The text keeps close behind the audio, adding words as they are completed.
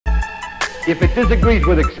If it disagrees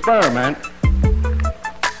with experiment,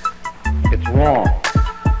 it's wrong.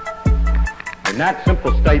 And that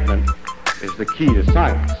simple statement is the key to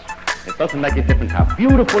science. It doesn't make a difference how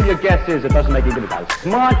beautiful your guess is. It doesn't make a difference how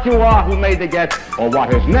smart you are who made the guess or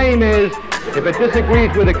what his name is. If it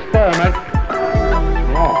disagrees with experiment, it's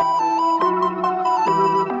wrong.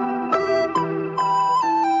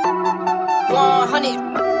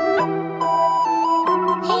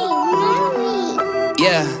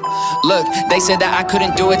 Yeah, look, they said that I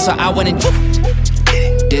couldn't do it, so I went and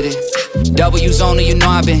did it. W's only, you know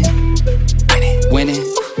I've been winning.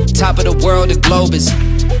 Top of the world, the globe is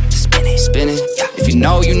spinning. If you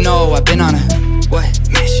know, you know I've been on a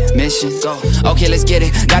mission. Go. Okay, let's get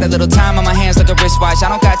it. Got a little time on my hands like a wristwatch. I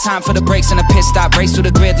don't got time for the brakes and the pit stop. Race through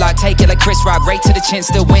the gridlock, take it like Chris Rock. Right to the chin,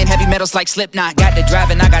 still win. Heavy metals like Slipknot. Got the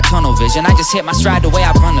drive and I got tunnel vision. I just hit my stride the way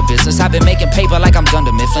I run the business. I've been making paper like I'm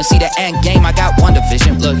Dunder Mifflin. See the end game, I got one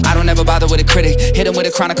division. Look, I don't ever bother with a critic. Hit him with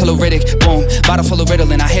a chronicle of Riddick. Boom, bottle full of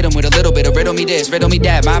Ritalin. I hit him with a little bit of riddle me this, riddle me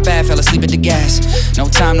that. My bad, fell asleep at the gas. No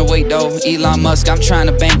time to wait though. Elon Musk, I'm trying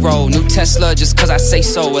to bankroll. New Tesla just cause I say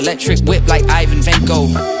so. Electric whip like Ivan Van Gogh.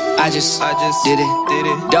 I just did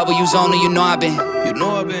it. W's only, you know I've been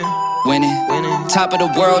winning. Top of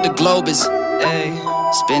the world, the globe is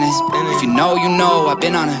spinning. If you know, you know I've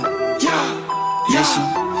been on a mission.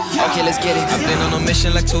 Okay, let's get it. I've been on a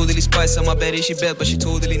mission like totally spice. I'm a baddie, she bad, but she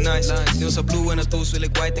totally nice. Still so blue and a toast with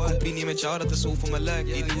like white. They complete me, child at the soul for my leg.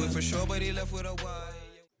 He knew it for sure, but he left with a why.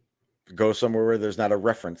 Go somewhere where there's not a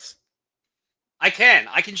reference. I can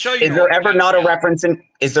show you. Is there ever not a reference in?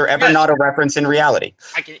 Is there ever not a reference in reality?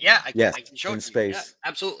 I can. Yeah. I can show in you. space. Yeah,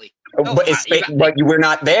 absolutely. No, but you were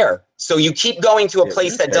not there. So you keep going to a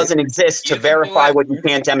place that doesn't exist to verify what you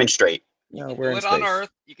can't demonstrate. No, you can we're do in it on space.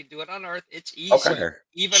 Earth. You can do it on Earth. It's easy. Okay.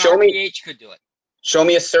 Even Show me- RPH could do it. Show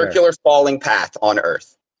me a circular falling path on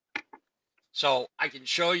Earth. So I can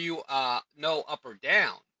show you no up or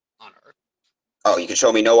down on Earth. Oh, you can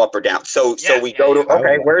show me no up or down. So we Yeah, go to yeah.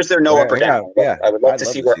 okay. Where's there no up or down? Yeah, I would love I'd to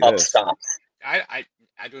love see to where see up this. stops. I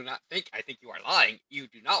do not think. I think you are lying. You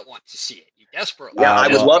do not want to see it. You desperately. Yeah, I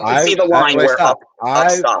would love to see the line where up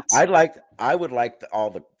stops. I would like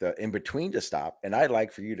all the in between to stop, and I'd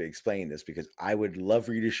like for you to explain this because I would love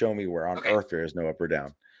for you to show me where on Earth there is no up or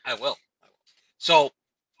down. I will. So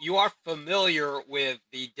you are familiar with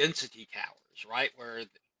the density towers, right? Where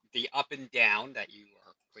the up and down that you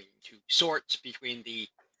are going to sort between the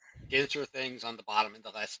denser things on the bottom and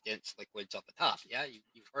the less dense liquids on the top. Yeah,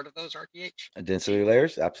 you've heard of those, RTH? Density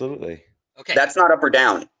layers, absolutely. Okay. That's not up or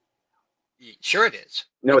down. Sure it is.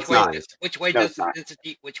 No, it's not. Which way No, does it's the not.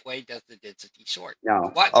 density? Which way does the density sort?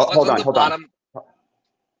 No. What? Hold on.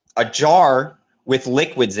 A jar with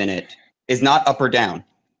liquids in it is not up or down.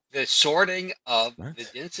 The sorting of the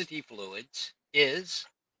density fluids is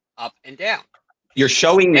up and down. You're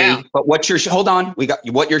showing me, but what you're hold on.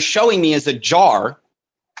 What you're showing me is a jar,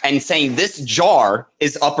 and saying this jar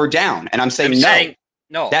is up or down, and I'm saying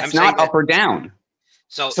no, that's not up or down.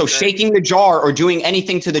 So shaking the jar or doing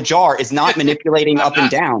anything to the jar is not manipulating up and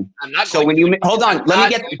down. I'm not. So when you hold on,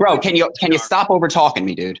 let me get, bro. Can you stop over talking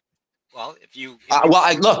me, dude? Well, if you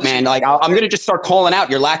look, man. Like I'm gonna just start calling out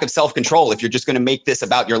your lack of self-control if you're just gonna make this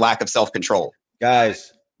about your lack of self-control,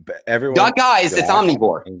 guys. Everyone, not guys. It's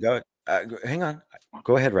Omnivore. Hang on.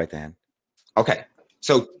 Go ahead, right then. Okay.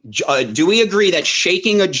 So do we agree that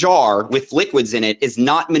shaking a jar with liquids in it is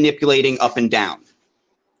not manipulating up and down?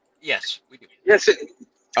 Yes, we do. Yes.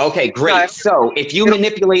 Okay, great. So if you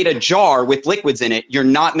manipulate a jar with liquids in it, you're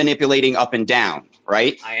not manipulating up and down,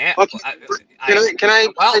 right? I am. Okay. Can I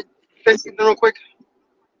say something real quick,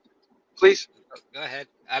 please? Go ahead.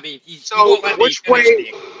 I mean, which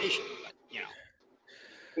way?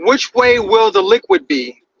 Which way will the liquid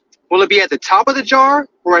be? Will it be at the top of the jar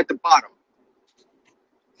or at the bottom?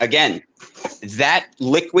 Again, that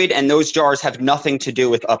liquid and those jars have nothing to do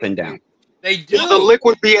with up and down. They do. Will the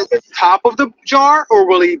liquid be at the top of the jar or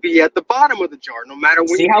will it be at the bottom of the jar? No matter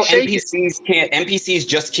when See you how shake NPCs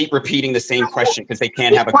just keep repeating the same question because they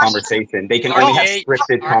can't have a conversation. They can only have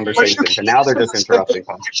scripted conversations, and now they're just interrupting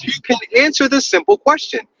conversations. You can answer the simple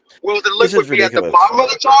question. Will the liquid be at the bottom of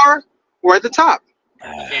the jar or at the top?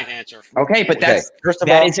 You can't answer. Okay, but First of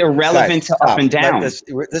that all, is irrelevant to up and down. This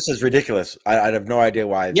is ridiculous. I have no idea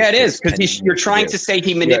why. Yeah, it is because you're trying to say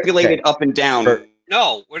he manipulated up and down.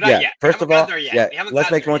 No, we're not yet. First of all, let's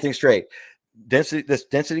make one thing straight. This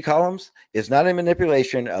density columns is not a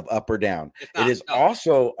manipulation of up or down. It is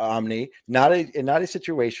also not a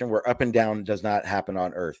situation where up and down does not happen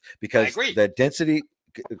on Earth because the density.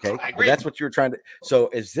 Okay, that's what you were trying to. So,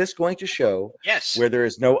 is this going to show where there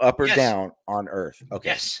is no up or down on Earth? Okay,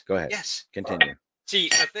 yes. Go ahead. Yes, continue. See,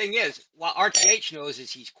 the thing is, what RTH knows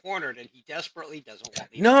is he's cornered, and he desperately doesn't want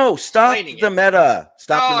me. No, stop the meta.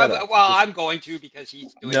 Stop the meta. Well, I'm going to because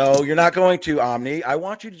he's doing. No, you're not going to, Omni. I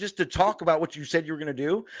want you to talk about what you said you were going to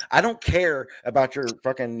do. I don't care about your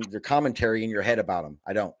commentary in your head about him.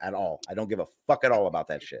 I don't at all. I don't give a fuck at all about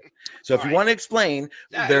that shit. So if you want to explain,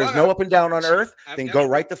 there's no up and down on Earth, then go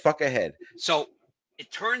right the fuck ahead. So it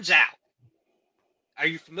turns out, are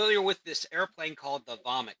you familiar with this airplane called the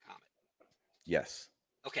Vomit Comet? Yes.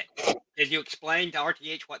 Okay. Did you explain to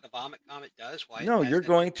RTH what the Vomit Comet does? Why? No, you're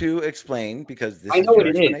going to explain because this I know what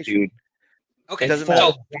it is, dude. Okay. It doesn't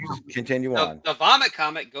matter. Continue on. The Vomit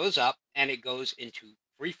Comet goes up and it goes into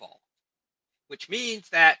free fall, which means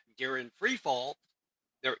that during free fall,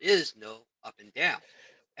 there is no up and down.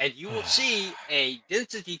 And you will see a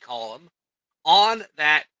density column on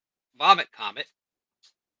that Vomit Comet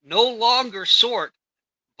no longer sort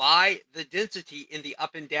by the density in the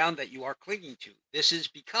up and down that you are clinging to. This is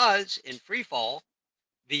because in free fall,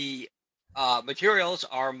 the materials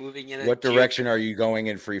are moving in. What direction are you going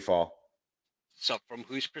in free fall? So from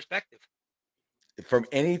whose perspective? From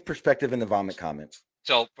any perspective in the Vomit Comet.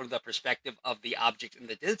 So from the perspective of the object in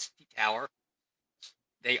the density tower,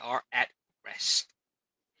 they are at rest.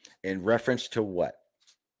 In reference to what?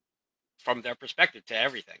 From their perspective to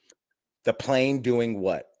everything. The plane doing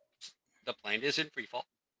what? The plane is in free fall.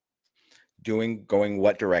 Going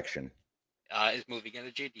what direction? Is moving in a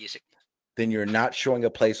geodesic. Then you're not showing a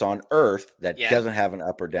place on Earth that doesn't have an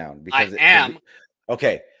up or down. Because I am.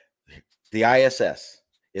 Okay. The ISS.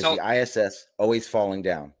 Is the ISS always falling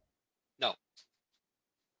down? No.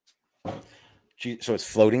 So it's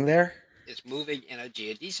floating there? It's moving in a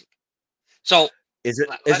geodesic. So is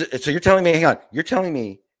it so you're telling me, hang on, you're telling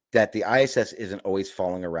me that the ISS isn't always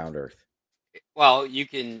falling around Earth? Well, you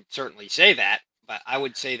can certainly say that, but I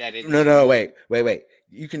would say that it No, wait.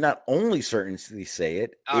 You can not only certainly say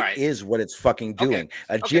it, it is what it's fucking doing.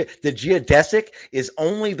 Okay. The geodesic is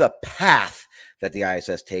only the path that the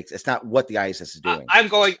ISS takes. It's not what the ISS is doing.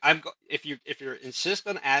 If you're insist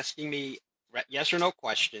on asking me yes or no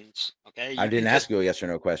questions, okay? I didn't ask you a yes or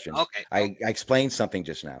no question. Okay. I explained something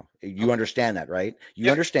just now. You understand that, right?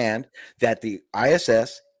 You understand that the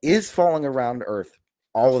ISS is falling around Earth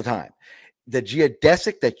all the time. The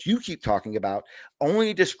geodesic that you keep talking about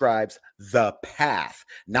only describes the path,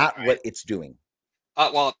 not what it's doing.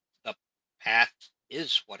 Well, the path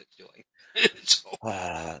is what it's doing.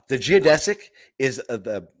 The geodesic is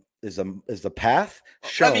the path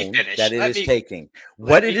shown that it is taking.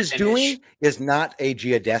 What it is doing is not a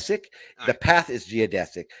geodesic. The path is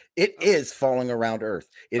geodesic. It is falling around Earth.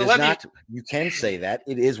 It is not. You can say that.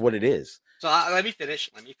 It is what it is. So let me finish.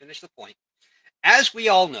 Let me finish the point. As we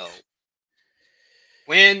all know,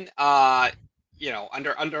 when under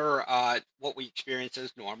what we experience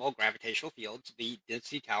as normal gravitational fields, the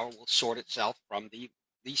density tower will sort itself from the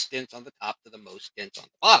least dense on the top to the most dense on the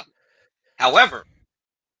bottom. However,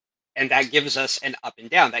 and that gives us an up and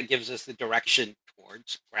down. That gives us the direction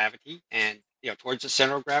towards gravity and towards the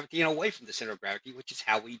center of gravity and away from the center of gravity, which is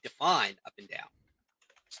how we define up and down.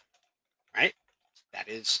 Right? That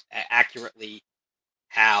is accurately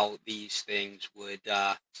how these things would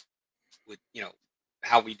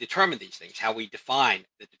how we determine these things, how we define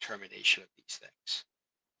the determination of these things.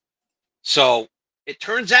 So it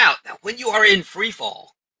turns out that when you are in free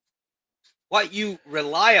fall, what you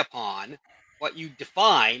rely upon, what you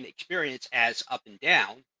define, experience as up and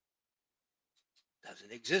down,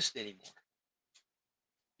 doesn't exist anymore.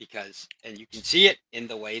 And you can see it in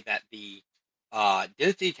the way that the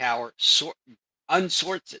density tower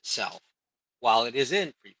unsorts itself while it is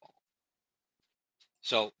in free fall.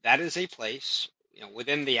 So that is a place,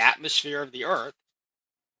 within the atmosphere of the Earth.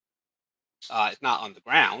 It's not on the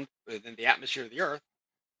ground, but within the atmosphere of the Earth,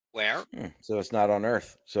 where. So it's not on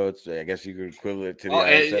Earth. So it's, I guess you could equivalent it to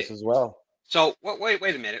the ISS as well. So wait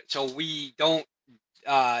a minute. So we don't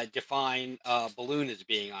define a balloon as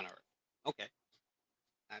being on Earth. Okay.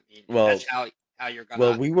 I mean, that's how you're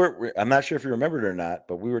gonna. Well, I'm not sure if you remembered or not,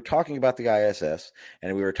 but we were talking about the ISS,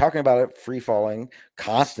 and we were talking about it free falling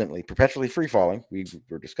constantly, perpetually free falling. We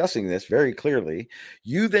were discussing this very clearly.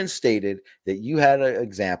 You then stated that you had an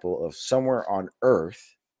example of somewhere on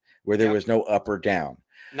Earth where there was no up or down.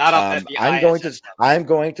 Not up at the ISS level. I'm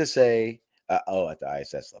going to say, at the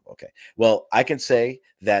ISS level. Okay. Well, I can say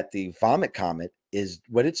that the Vomit Comet is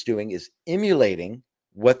what it's doing is emulating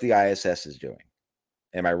what the ISS is doing.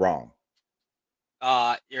 Am I wrong?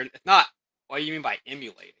 It's not. What do you mean by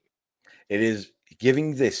emulating? It is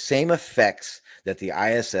giving the same effects that the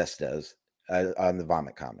ISS does on the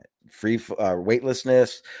Vomit Comet. Free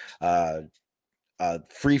weightlessness,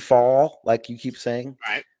 free fall, like you keep saying.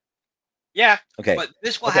 Right. Yeah. Okay. But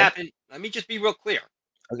this will happen. Let me just be real clear.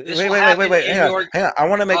 Okay. Wait. Hang on. I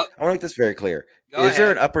want to make this very clear. Is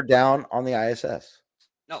there an up or down on the ISS?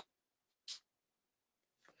 No.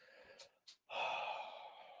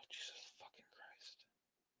 Jesus fucking Christ.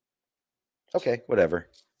 Okay, whatever.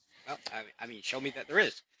 Well, I mean, show me that there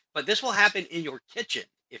is. But this will happen in your kitchen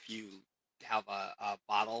if you have a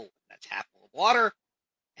bottle that's half full of water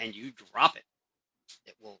and you drop it.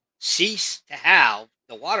 It will cease to have,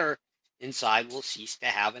 the water inside will cease to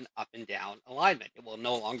have an up and down alignment. It will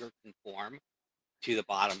no longer conform to the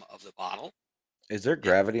bottom of the bottle. Is there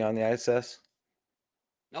gravity on the ISS?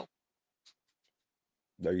 No.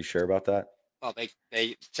 Are you sure about that? Well, they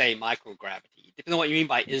say microgravity. Depending on what you mean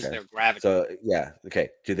by is there gravity. So, yeah, okay.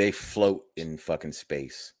 Do they float in fucking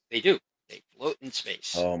space? They do. They float in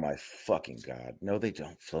space. Oh, my fucking God. No, they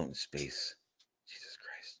don't float in space. Jesus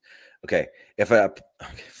Christ. Okay.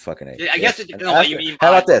 Fucking A. Yeah, I guess it depends on what you mean by.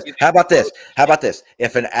 How about this?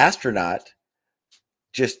 If an astronaut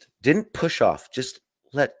just didn't push off, just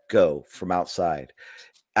let go from outside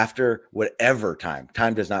after whatever time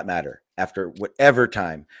does not matter. After whatever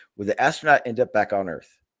time, would the astronaut end up back on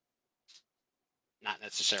Earth? Not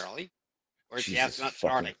necessarily. Where's the astronaut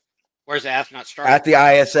starting? Where's the astronaut starting? At the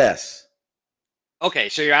ISS. Okay,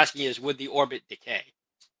 so you're asking is, would the orbit decay?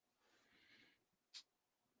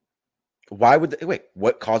 Why would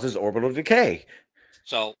what causes orbital decay?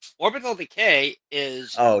 So orbital decay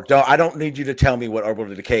is... Oh, I don't need you to tell me what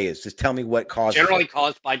orbital decay is. Just tell me what causes generally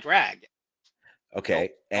caused by drag.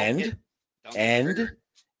 Okay, and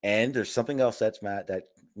there's something else that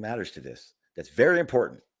matters to this. That's very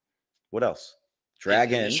important. What else?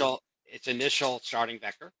 Drag in. Its initial starting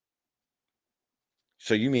vector.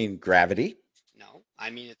 So you mean gravity? No, I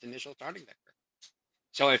mean its initial starting vector.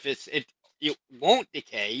 So if it won't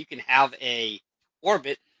decay, you can have a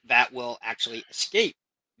orbit that will actually escape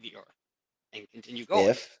the Earth and continue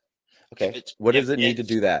going. What does it need to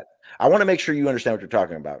do that? I want to make sure you understand what you're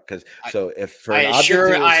talking about, because for an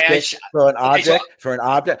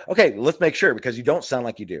object, okay, let's make sure, because you don't sound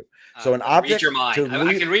like you do. So an object, I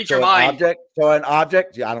can read your mind. So an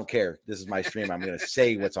object, I don't care. This is my stream. I'm going to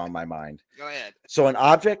say what's on my mind. Go ahead. So an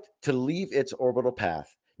object to leave its orbital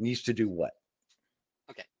path needs to do what?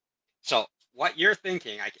 Okay. So what you're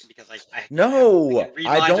thinking, I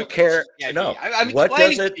don't care. No, I'm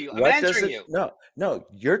explaining to you. I'm answering you. No,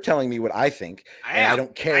 you're telling me what I think. I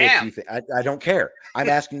don't care what you think. I don't care. I'm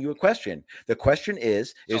asking you a question. The question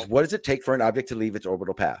is what does it take for an object to leave its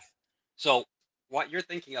orbital path? So what you're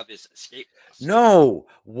thinking of is escape velocity. No,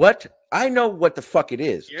 I know what the fuck it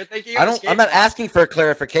is. You're thinking of I'm not asking for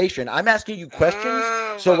clarification. I'm asking you questions.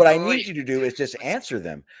 So what I need you to do is just answer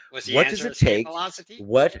them. What does it take?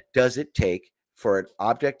 What does it take for an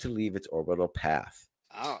object to leave its orbital path?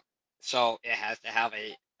 Oh, so it has to have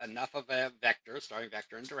enough of a vector, starting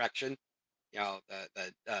vector and direction,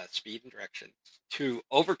 the speed and direction, to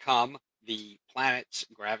overcome the planet's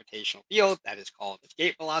gravitational field. That is called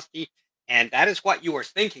escape velocity, and that is what you were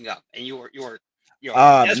thinking of. And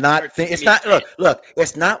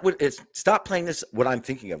stop playing this. What I'm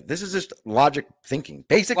thinking of. This is just logic thinking,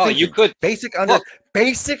 basic. Well, thinking, you could basic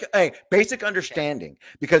understanding,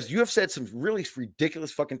 because you have said some really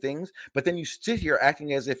ridiculous fucking things, but then you sit here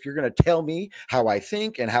acting as if you're going to tell me how I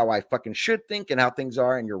think and how I fucking should think and how things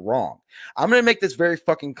are, and you're wrong. I'm going to make this very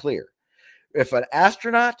fucking clear. If an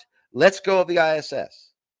astronaut lets go of the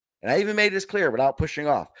ISS, and I even made this clear without pushing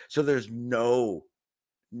off, so there's no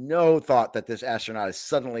thought that this astronaut is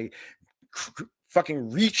suddenly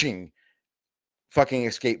fucking reaching fucking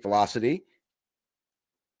escape velocity,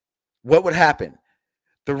 what would happen?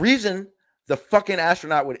 The reason the fucking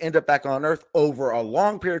astronaut would end up back on Earth over a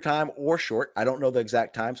long period of time or short, I don't know the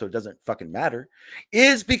exact time, so it doesn't fucking matter,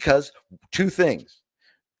 is because two things: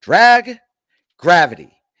 drag,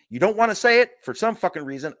 gravity. You don't want to say it for some fucking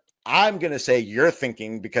reason. I'm going to say you're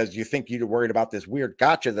thinking because you think you're worried about this weird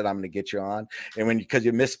gotcha that I'm going to get you on. And because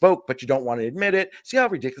you misspoke, but you don't want to admit it. See how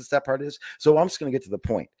ridiculous that part is? So I'm just going to get to the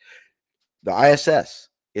point. The ISS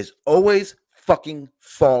is always fucking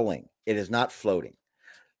falling. It is not floating.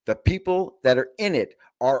 The people that are in it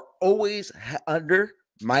are always under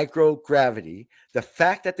microgravity. The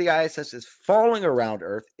fact that the ISS is falling around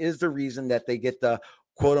Earth is the reason that they get the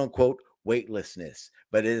quote unquote weightlessness,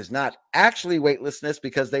 but it is not actually weightlessness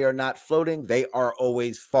because they are not floating. They are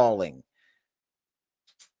always falling.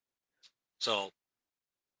 So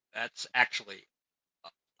that's actually,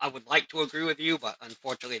 I would like to agree with you, but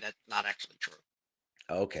unfortunately that's not actually true.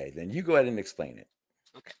 Okay, then you go ahead and explain it.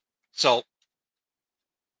 Okay, so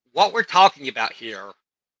what we're talking about here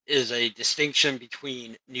is a distinction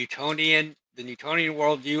between the Newtonian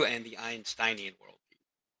worldview and the Einsteinian worldview.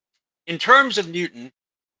 in terms of Newton,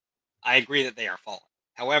 I agree that they are falling.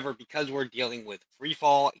 However, because we're dealing with free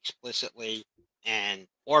fall explicitly and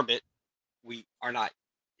orbit, we are not,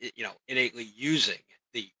 innately using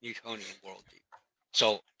the Newtonian worldview.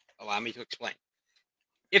 So allow me to explain.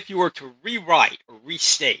 If you were to rewrite or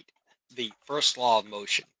restate the first law of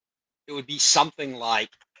motion, it would be something like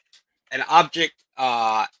an object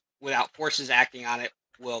without forces acting on it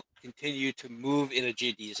will continue to move in a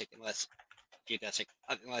geodesic unless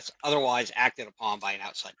otherwise acted upon by an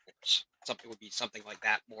outside force. Something would be something like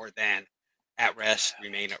that, more than at rest,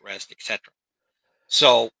 remain at rest, etc.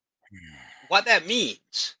 So what that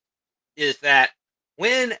means is that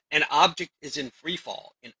when an object is in free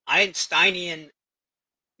fall in Einsteinian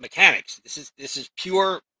mechanics, this is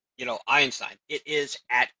pure, Einstein, it is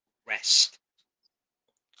at rest.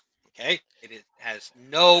 Okay, has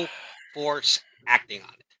no force acting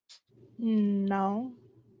on it. No.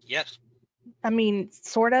 Yes. I mean,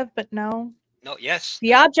 sort of, but no. No, yes.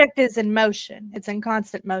 The object is in motion. It's in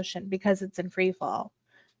constant motion because it's in free fall.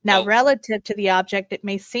 Now, relative to the object, it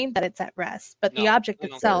may seem that it's at rest, but the object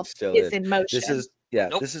itself is in motion. This is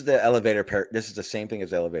this is the elevator. This is the same thing as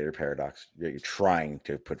the elevator paradox that you're trying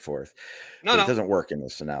to put forth. It doesn't work in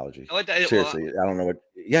this analogy. No, seriously, I don't know what.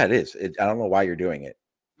 Yeah, it is. I don't know why you're doing it.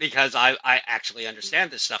 Because I actually understand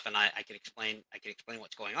this stuff, and I can explain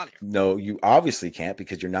what's going on here. No, you obviously can't,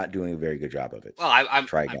 because you're not doing a very good job of it. Well, I'm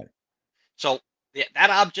try again. So that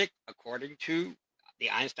object, according to the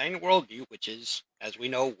Einstein worldview, which is, as we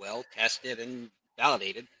know, well tested and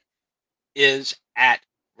validated, is at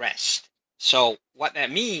rest. So what that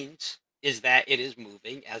means is that it is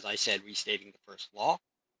moving, as I said, restating the first law,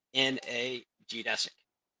 in a geodesic.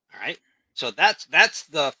 All right. So that's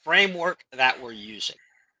the framework that we're using.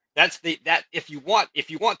 That's that if you want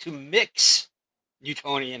to mix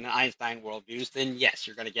Newtonian and Einstein worldviews, then yes,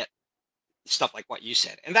 you're going to get stuff like what you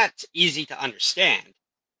said, and that's easy to understand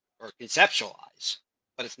or conceptualize,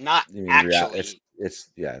 but it's not actually. It's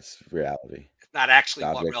reality. It's not actually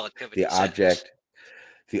what relativity says.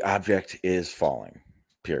 The object is falling.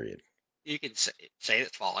 Period. You can say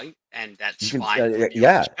it's falling, and that's fine.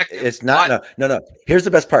 It's not. No. Here's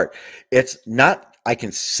the best part. It's not. I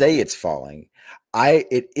can say it's falling.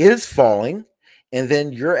 It is falling, and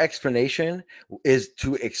then your explanation is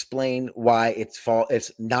to explain why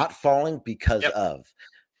it's not falling because of.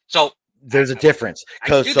 So there's a difference.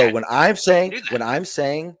 Because when I'm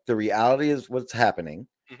saying the reality is what's happening,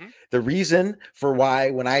 the reason for why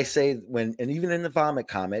and even in the vomit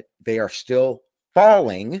comet they are still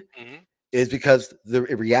falling is because the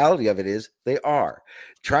reality of it is they are.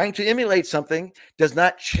 Trying to emulate something does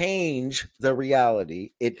not change the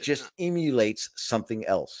reality. It just emulates something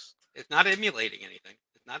else. It's not emulating anything.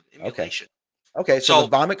 It's not emulation. Okay, so the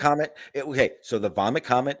vomit comet. So the vomit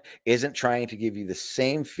comet isn't trying to give you the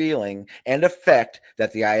same feeling and effect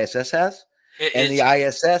that the ISS has,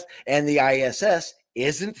 the ISS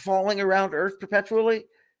isn't falling around Earth perpetually.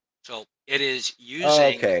 So it is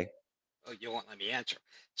using. Okay. Oh, you won't let me answer.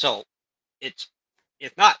 So it's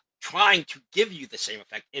not trying to give you the same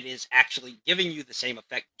effect. It is actually giving you the same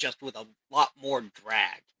effect, just with a lot more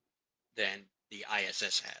drag than the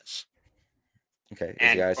ISS has. Okay,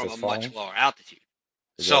 and is the ISS from a falling? much lower altitude.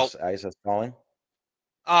 Is the ISS falling?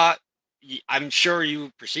 I'm sure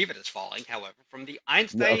you perceive it as falling. However, from the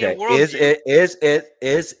Einsteinian world, is the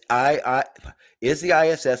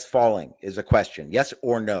ISS falling? Is a question. Yes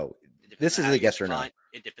or no? This is a yes or no.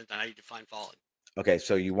 It depends on how you define falling. Okay,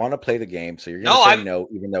 so you want to play the game, so you're going to say no,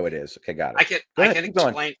 even though it is. Okay, got it. I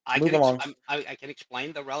can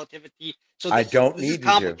explain the relativity. So I don't need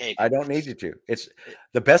you to. I don't need you to. It's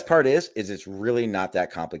the best part is it's really not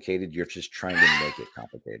that complicated. You're just trying to make it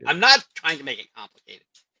complicated. I'm not trying to make it complicated.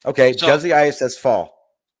 Okay, so, does the ISS fall?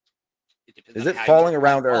 Is it falling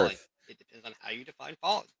around Earth? It depends on how you define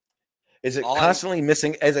falling. Is it constantly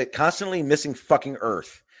missing? Is it constantly missing fucking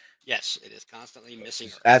Earth? Yes, it is constantly missing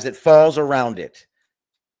Earth. As it falls around it.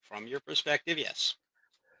 From your perspective, yes.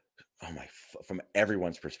 Oh my! From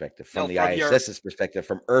everyone's perspective, from the ISS's perspective,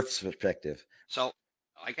 from Earth's perspective. So,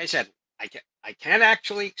 like I said, I can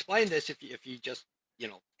actually explain this if you just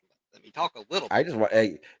let me talk a little bit. I just want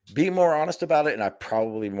be more honest about it, and I'm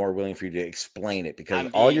probably more willing for you to explain it,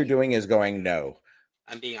 because all you're doing is going no.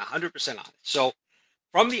 I'm being 100% honest. So,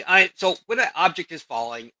 when an object is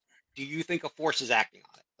falling, do you think a force is acting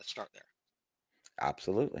on it? Let's start there.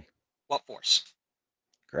 Absolutely. What force?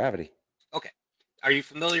 Gravity. Okay. Are you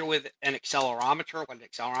familiar with an accelerometer? What an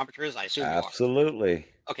accelerometer is? I assume you are. Absolutely.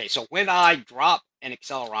 Okay, so when I drop an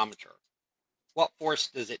accelerometer, what force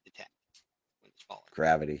does it detect when it's falling?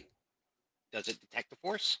 Gravity. Does it detect the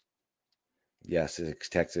force? Yes, it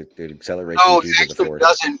detects it. It accelerates you due to the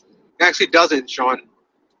force. It actually doesn't, Sean.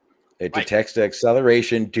 It detects the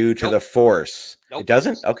acceleration due to the force. It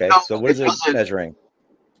doesn't? Okay. No, so what is it measuring?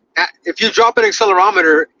 If you drop an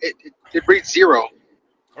accelerometer, it reads 0.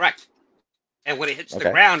 Correct. And when it hits the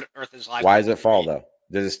ground, Earth is like. Why does it fall though?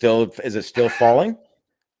 Is it still falling?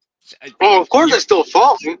 Oh, of course it's still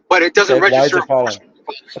falling, but it doesn't register. Why is it falling?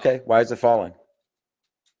 Okay, why is it falling?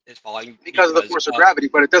 It's falling because of the force of gravity,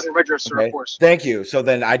 but it doesn't register a force. Thank you. So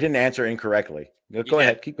then I didn't answer incorrectly. Go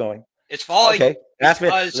ahead, keep going. It's falling. Okay. Ask me.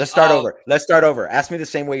 Let's start over. Let's start over. Ask me the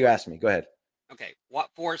same way you asked me. Go ahead. Okay. What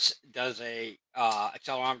force does a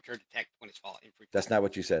accelerometer detect when it's falling? That's not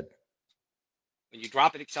what you said. When you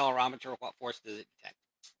drop an accelerometer, what force does it detect?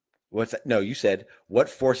 What's that? No, you said what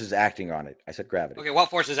force is acting on it. I said gravity. Okay, what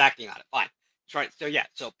force is acting on it? Fine. That's right. So yeah.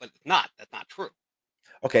 So, but it's not. That's not true.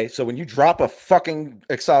 Okay. So when you drop a fucking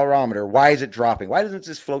accelerometer, why is it dropping? Why doesn't it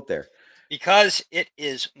just float there? Because it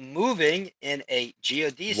is moving in a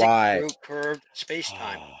geodesic through curved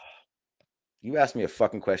space-time. You asked me a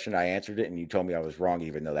fucking question. I answered it, and you told me I was wrong,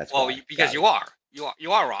 even though that's because you are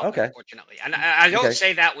wrong. Okay. Unfortunately, and I don't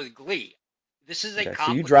say that with glee. This is a complicated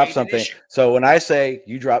so you drop something. issue. So when I say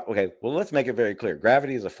you drop, okay, well, let's make it very clear.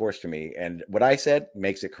 Gravity is a force to me, and what I said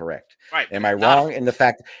makes it correct. Right? Am I wrong in the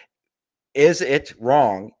fact? Is it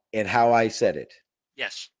wrong in how I said it?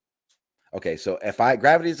 Yes. Okay, so if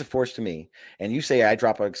gravity is a force to me, and you say I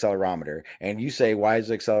drop an accelerometer, and you say why is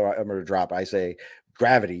the accelerometer drop? I say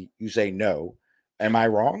gravity. You say no. Am I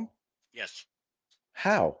wrong? Yes.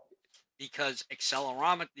 How? Because the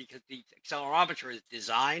accelerometer is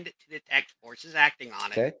designed to detect forces acting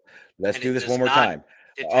on it. Okay, let's do this one more time.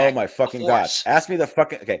 Oh my fucking god! Ask me the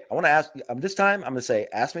fucking. Okay, I want to ask this time. I'm gonna say,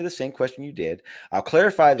 ask me the same question you did. I'll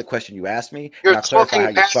clarify the question you asked me, and I'll clarify how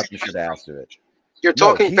you fucking should have asked it. You're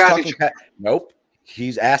talking past. Nope.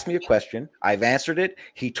 He's asked me a question. I've answered it.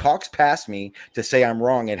 He talks past me to say I'm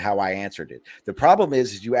wrong in how I answered it. The problem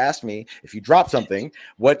is you asked me if you drop something,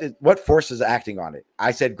 what force is acting on it?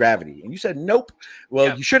 I said gravity, and you said nope.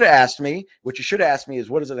 Well, you should have asked me. What you should have asked me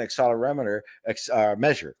is what does an accelerometer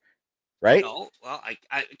measure? Right? No, well,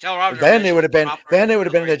 then it would have been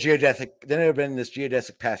the geodesic. Then it would have been this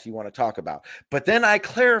geodesic path you want to talk about. But then I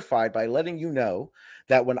clarified by letting you know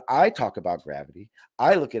that when I talk about gravity,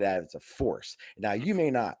 I look at it as a force. Now you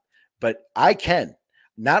may not, but I can.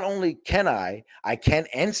 Not only can I can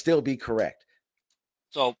and still be correct.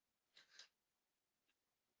 So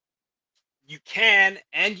you can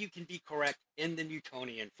be correct in the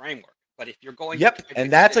Newtonian framework. But if you're going,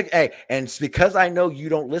 and that's and it's because I know you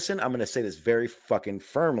don't listen. I'm going to say this very fucking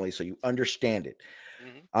firmly so you understand it.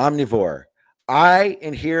 Omnivore, I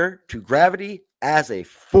adhere to gravity as a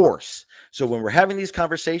force. So when we're having these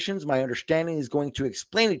conversations, my understanding is going to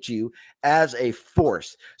explain it to you as a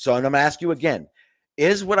force. So I'm going to ask you again: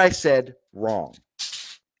 is what I said wrong?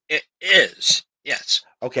 It is. Yes.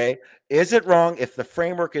 Okay. Is it wrong if the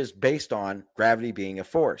framework is based on gravity being a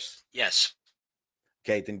force? Yes.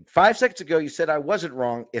 Okay, then 5 seconds ago you said I wasn't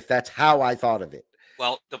wrong if that's how I thought of it.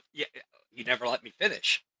 Well, you never let me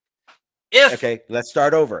finish. Okay, let's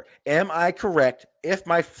start over. Am I correct if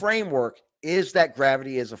my framework is that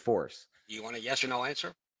gravity is a force? Do you want a yes or no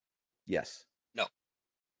answer? Yes. No.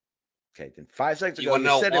 Okay, then 5 seconds ago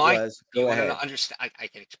you said why? it was. Go ahead. Understand? I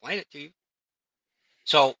can explain it to you.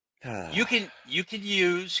 So you can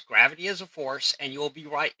use gravity as a force, and you'll be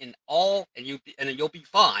right in all, and you'll be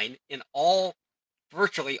fine in all.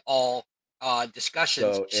 Virtually all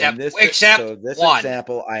discussions, except this one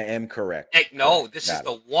example, I am correct. No, this is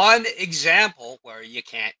the one example where you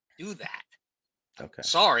can't do that. Okay.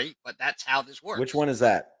 Sorry, but that's how this works. Which one is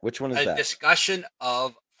that? Which one is that? A discussion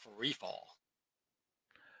of free fall.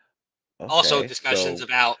 Okay, also discussions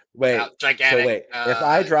about gigantic. So wait, if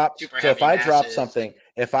I drop something,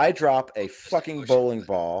 if I drop a fucking bowling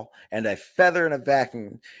ball and a feather in a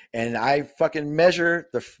vacuum, and I fucking measure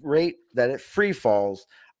the rate that it free falls,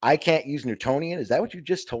 I can't use Newtonian. Is that what you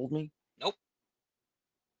just told me? Nope.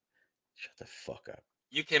 Shut the fuck up.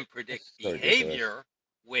 You can predict behavior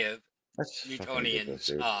with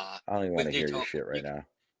Newtonian's. I don't even want to hear your shit right now.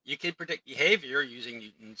 You can predict behavior using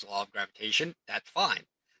Newton's law of gravitation. That's fine.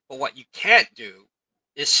 But what you can't do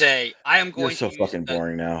is say, I am going to use fucking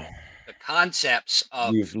boring now. The concepts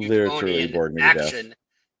of You've literally bored me action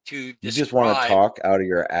to you just want to talk out of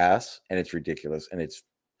your ass, and it's ridiculous, and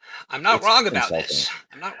I'm not wrong about this.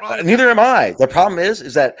 I'm not wrong. Neither am I. The problem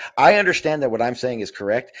is that I understand that what I'm saying is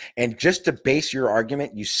correct, and just to base your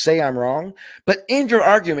argument, you say I'm wrong, but in your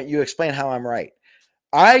argument, you explain how I'm right.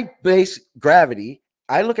 I base gravity.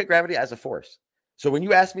 I look at gravity as a force. So when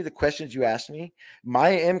you asked me the questions you asked me, I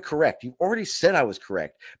am correct. You already said I was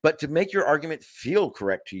correct. But to make your argument feel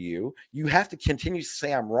correct to you, you have to continue to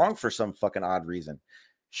say I'm wrong for some fucking odd reason.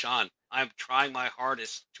 Sean, I'm trying my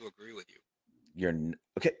hardest to agree with you. You're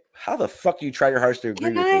okay. How the fuck do you try your hardest to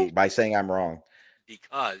agree with me by saying I'm wrong?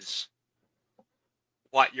 Because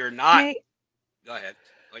what you're not. Go ahead.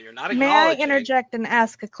 What you're not acknowledging. May I interject and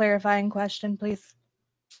ask a clarifying question, please?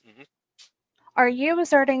 Mm-hmm. Are you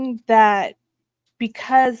asserting that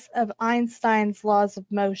because of Einstein's laws of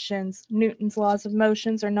motions, Newton's laws of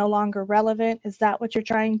motions are no longer relevant? Is that what you're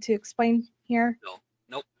trying to explain here? No.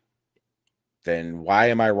 Nope. Then why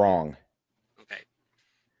am I wrong? Okay.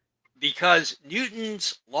 Because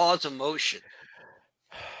Newton's laws of motion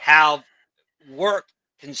have worked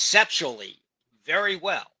conceptually very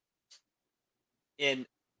well in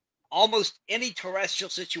almost any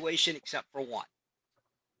terrestrial situation except for one.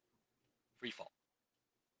 Free fall.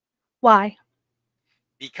 Why?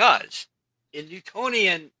 Because in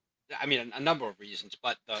Newtonian, I mean, a number of reasons,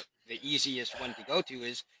 but the easiest one to go to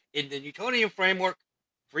is in the Newtonian framework,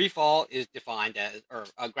 free fall is defined as, or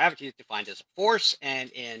gravity is defined as a force,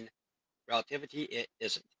 and in relativity, it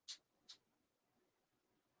isn't.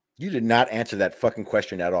 You did not answer that fucking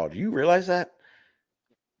question at all. Do you realize that?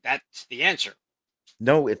 That's the answer.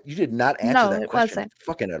 No, you did not answer that question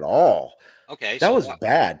fucking at all. Okay, that was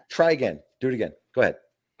bad. Try again. Do it again. Go ahead.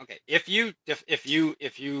 Okay, if you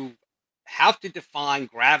have to define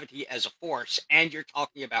gravity as a force and you're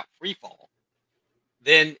talking about free fall,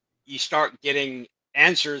 then you start getting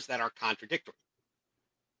answers that are contradictory.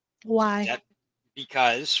 Why?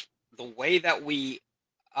 Because the way that we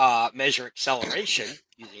measure acceleration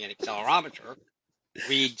using an accelerometer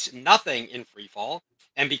reads nothing in free fall,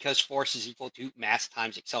 and because force is equal to mass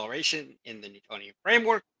times acceleration in the Newtonian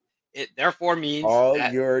framework, it therefore means all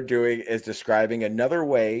you're doing is describing another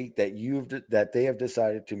way that they have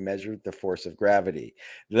decided to measure the force of gravity.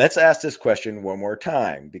 Let's ask this question one more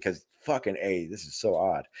time, because fucking A, this is so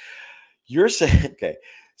odd. You're saying, okay,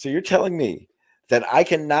 so you're telling me that I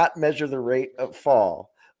cannot measure the rate of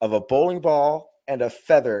fall of a bowling ball and a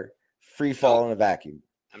feather free fall in a vacuum.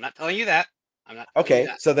 I'm not telling you that. I'm not. Okay,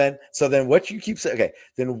 so then what you keep saying? Okay,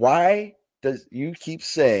 then why does you keep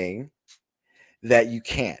saying that you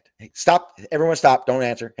can't? Stop! Everyone, stop! Don't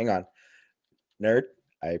answer. Hang on, nerd.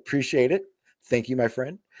 I appreciate it. Thank you, my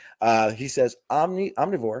friend. He says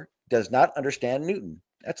Omnivore does not understand Newton.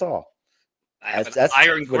 That's all. I have an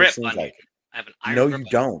iron grip on you. I have an iron no, grip you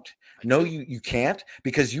don't. No, you can't,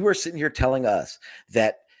 because you are sitting here telling us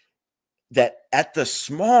that at the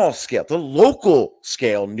small scale, the local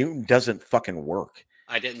scale, Newton doesn't fucking work.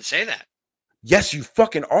 I didn't say that. Yes, you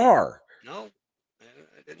fucking are. No,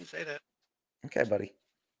 I didn't say that. Okay, buddy.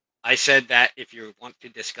 I said that if you want to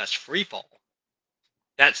discuss free fall,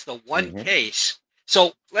 that's the one case.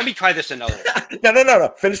 So let me try this another way.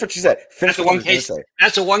 No. Finish what you said. Finish that's the one case.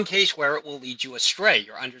 That's the one case where it will lead you astray.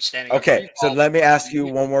 Your understanding. Okay, so let me ask you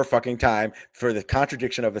one more fucking time for the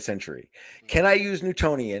contradiction of the century. Can I use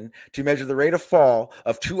Newtonian to measure the rate of fall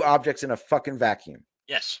of two objects in a fucking vacuum?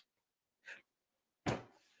 Yes.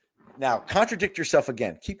 Now contradict yourself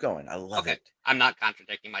again. Keep going. I love it. I'm not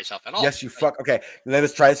contradicting myself at all. Yes, you fuck. Okay, let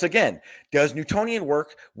us try this again. Does Newtonian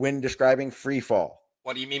work when describing free fall?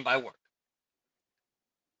 What do you mean by work?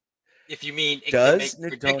 If you mean it does can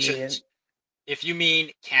make Newtonian? Predictions, if you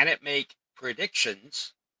mean can it make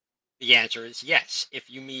predictions, the answer is yes. If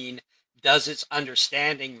you mean does its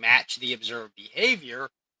understanding match the observed behavior,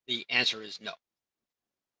 the answer is no.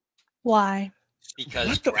 Why?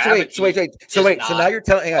 Because So now you're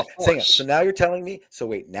telling So now you're telling me. So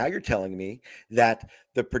wait, now you're telling me that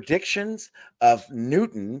the predictions of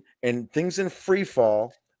Newton and things in free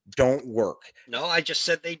fall don't work. No, I just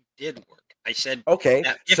said they did work. I said okay.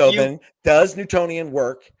 So then, does Newtonian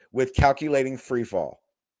work with calculating free fall?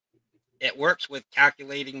 It works with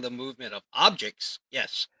calculating the movement of objects,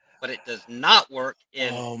 yes, but it does not work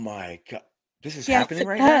in. Oh my god, this is happening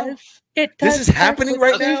right now. It does. This is happening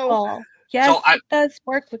right now. Yes, so it does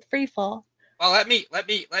work with free fall. Well, let me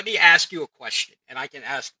ask you a question, and I can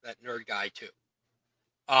ask that nerd guy too.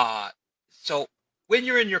 So when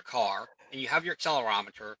you're in your car and you have your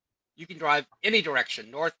accelerometer, you can drive any direction,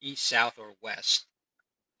 north, east, south, or west,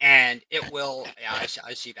 and it will. Yeah,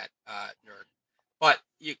 I see that, nerd. But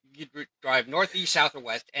you drive north, east, south, or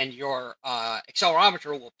west, and your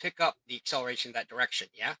accelerometer will pick up the acceleration in that direction.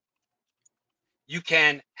 Yeah. You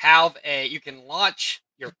can launch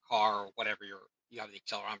your car or whatever you have the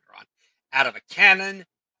accelerometer on out of a cannon,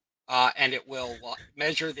 and it will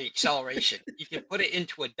measure the acceleration. You can put it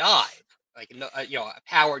into a dive, like a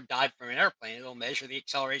powered dive from an airplane. It'll measure the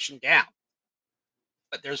acceleration down.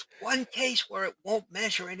 But there's one case where it won't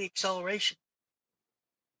measure any acceleration.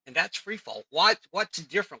 And that's free fall. What's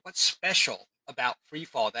different? What's special about free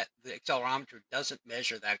fall that the accelerometer doesn't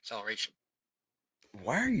measure that acceleration?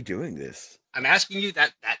 Why are you doing this? I'm asking you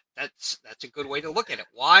that's a good way to look at it.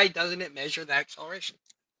 Why doesn't it measure that acceleration?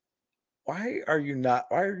 Why are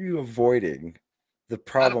you avoiding the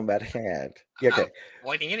problem at hand? I'm not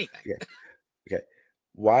avoiding anything. Okay.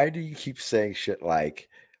 Why do you keep saying shit like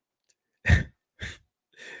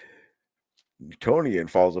Newtonian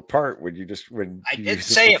falls apart when you I didn't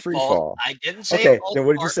say it free falls. fall? I didn't say okay, it falls then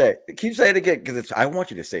what did you apart. say? Keep saying it again, because I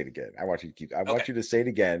want you to say it again. I want you to say it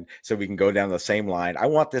again so we can go down the same line. I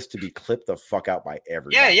want this to be clipped the fuck out by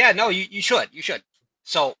everybody. Yeah, no, you should.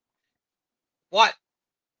 So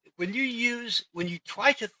when you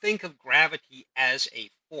try to think of gravity as a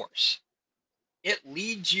force, it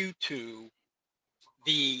leads you to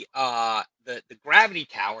the gravity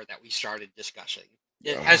tower that we started discussing.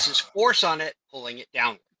 It has this force on it pulling it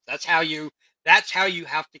downward. That's how you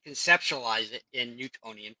have to conceptualize it in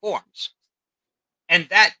Newtonian forms. And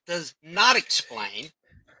that does not explain,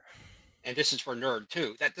 and this is for nerd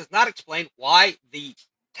too, that does not explain why the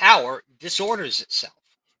tower disorders itself.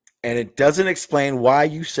 And it doesn't explain why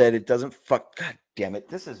you said it doesn't fuck. God damn it.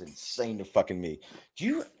 This is insane to fucking me.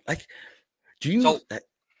 I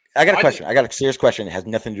got a question. I got a serious question. It has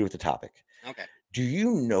nothing to do with the topic. Okay. Do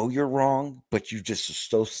you know you're wrong, but you just are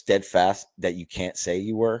so steadfast that you can't say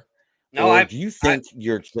you were? No, or do you think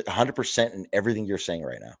you're 100% in everything you're saying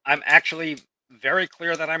right now? I'm actually very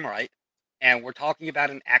clear that I'm right. And we're talking about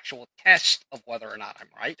an actual test of whether or not I'm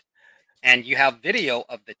right. And you have video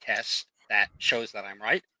of the test that shows that I'm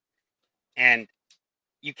right. And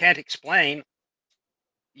you can't explain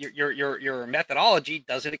your methodology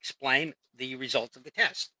doesn't explain the results of the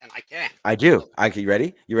test, and I can. I do. You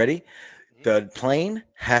ready? You ready? Mm-hmm. The plane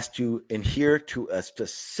has to adhere to a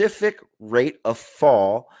specific rate of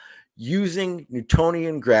fall using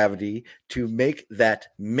Newtonian gravity to make that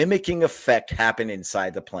mimicking effect happen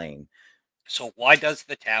inside the plane. So why does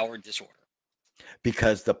the tower disorder?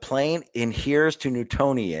 Because the plane adheres to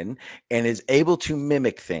Newtonian and is able to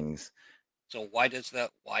mimic things. So why does the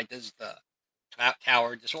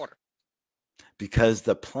tower disorder? Because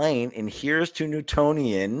the plane adheres to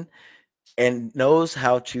Newtonian and knows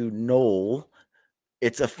how to null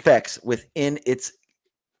its effects within its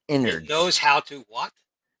innards. It knows how to what?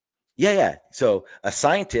 Yeah. So a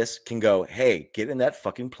scientist can go, hey, get in that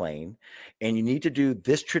fucking plane, and you need to do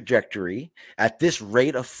this trajectory at this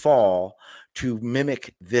rate of fall to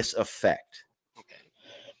mimic this effect. Okay.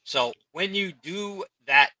 So when you do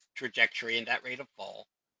that trajectory and that rate of fall,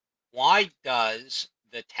 why does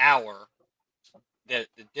the tower, the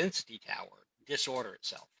density tower, disorder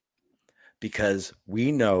itself? Because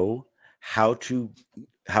we know how to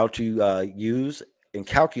use and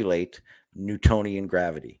calculate Newtonian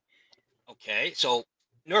gravity. Okay, so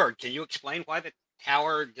nerd, can you explain why the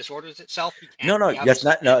tower disorders itself? No, that's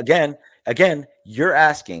not. No, again, you're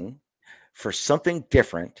asking for something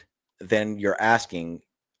different than you're asking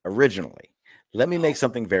originally. Let me make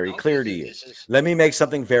something very clear to you. Let me make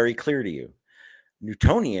something very clear to you.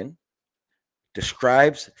 Newtonian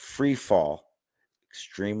describes free fall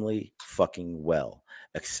extremely fucking well,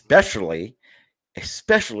 especially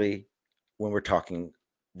when we're talking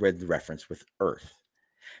with reference with Earth.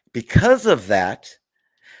 Because of that,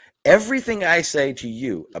 everything I say to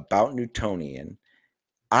you about Newtonian,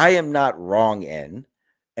 I am not wrong in.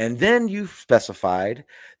 And then you specified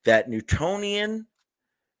that Newtonian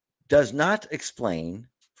does not explain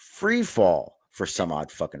free fall for some odd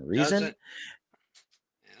fucking reason.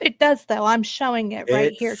 It does, though. I'm showing it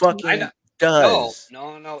right here. It fucking does.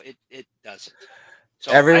 No, it doesn't.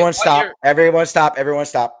 So everyone stop. Everyone stop.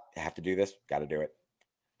 I have to do this. Got to do it.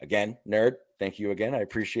 Again, nerd, thank you again. I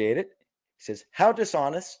appreciate it. He says, how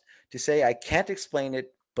dishonest to say I can't explain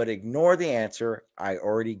it, but ignore the answer I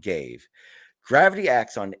already gave. Gravity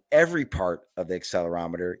acts on every part of the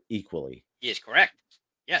accelerometer equally. He is correct.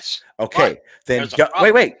 Yes. Okay. Then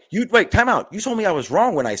wait, time out. You told me I was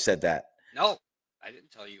wrong when I said that. No, I didn't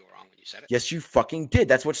tell you you were wrong when you said it. Yes, you fucking did.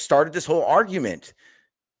 That's what started this whole argument.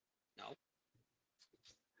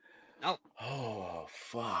 No. Oh,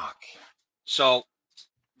 fuck. So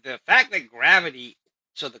the fact that gravity,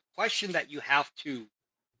 so the question that you have to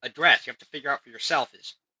address, you have to figure out for yourself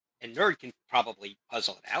is, and nerd can probably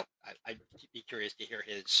puzzle it out. I'd be curious to hear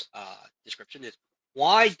his description is,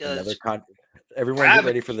 why does everyone get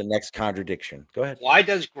ready for the next contradiction? Go ahead. Why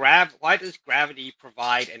does gravity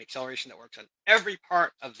provide an acceleration that works on every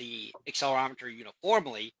part of the accelerometer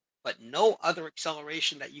uniformly, but no other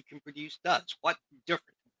acceleration that you can produce does? What's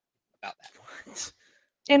different about that?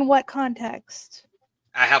 In what context?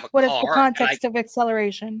 I have a what car. What is the context of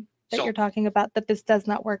acceleration that you're talking about that this does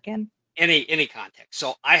not work in? Any context.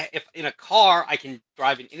 So if in a car I can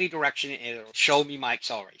drive in any direction and it'll show me my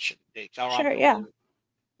acceleration. The accelerometer Sure, yeah.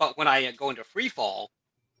 But when I go into free fall,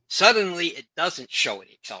 suddenly it doesn't show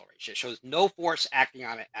any acceleration. It shows no force acting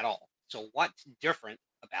on it at all. So what's different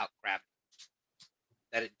about gravity?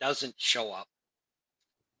 That it doesn't show up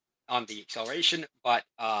on the acceleration, but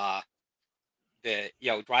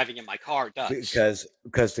driving in my car does.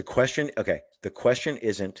 Because the question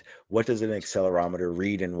isn't what does an accelerometer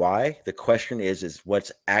read and why. The question is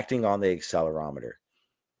what's acting on the accelerometer.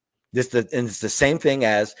 And it's the same thing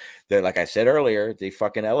as like I said earlier, the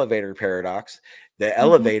fucking elevator paradox. The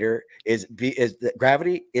elevator is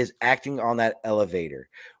gravity is acting on that elevator,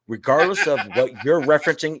 regardless of what you're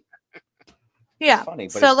referencing. Yeah. Funny,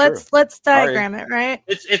 but so let's diagram it, right?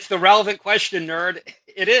 It's the relevant question, nerd.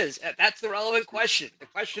 It is. That's the relevant question. The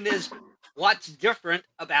question is, what's different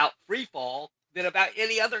about free fall than about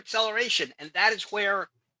any other acceleration? And that is where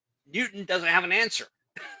Newton doesn't have an answer,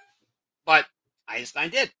 but Einstein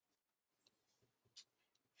did.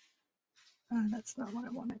 Oh, that's not what I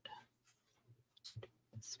wanted.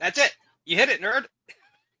 That's it. You hit it, nerd.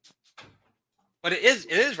 But it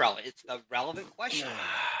is relevant. It's the relevant question.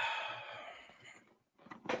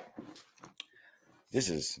 This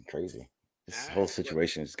is crazy. This whole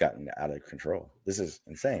situation has gotten out of control. This is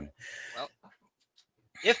insane. Well,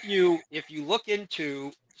 if you look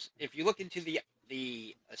into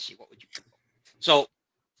the let's see, what would you do? So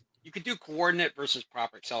you could do coordinate versus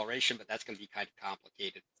proper acceleration, but that's going to be kind of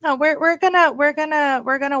complicated. No, we're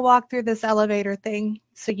gonna walk through this elevator thing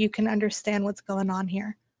so you can understand what's going on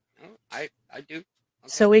here. Oh, I do. Okay.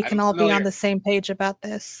 So we can all be on the same page about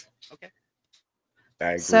this. Okay. I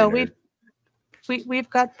agree, so nerd. we've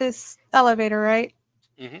got this elevator, right?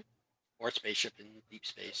 Mm-hmm. Or spaceship in deep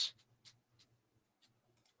space.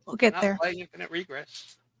 We'll get there. Not infinite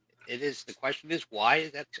regress. It is. The question is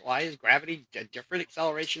why is gravity a different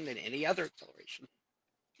acceleration than any other acceleration?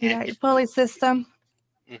 You got your pulley system.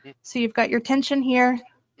 Mm-hmm. So you've got your tension here.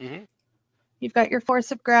 Mm-hmm. You've got your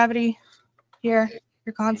force of gravity here.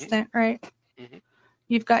 Your constant, right? Mm-hmm.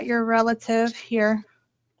 You've got your relative here.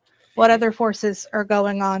 What other forces are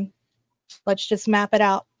going on? Let's just map it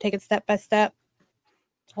out. Take it step by step.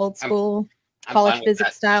 Old school college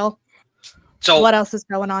physics style. So what else is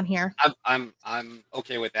going on here? I'm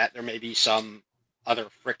okay with that. There may be some other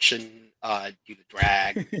friction due to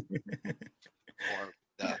drag or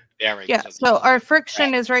the bearings. Yeah. So our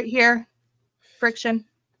friction is right here. Friction.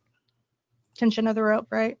 Tension of the rope,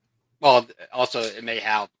 right? Well, also it may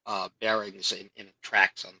have bearings in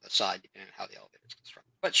tracks on the side, depending on how the elevator is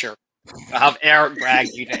constructed. But sure, I'll have air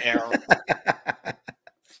drag due to air.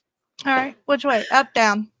 All right. Which way? Up,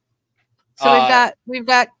 down. So we've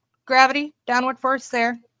got gravity, downward force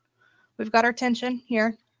there. We've got our tension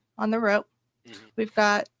here on the rope. Mm-hmm. We've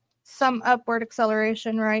got some upward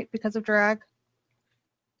acceleration, right, because of drag.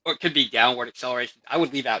 Or it could be downward acceleration. I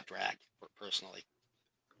would leave out drag personally.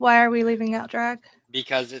 Why are we leaving out drag?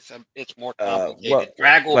 Because it's more complicated.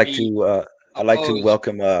 Drag will I'd like to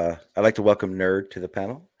welcome Nerd to the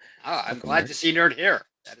panel. Oh, I'm glad to see Nerd here.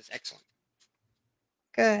 That is excellent.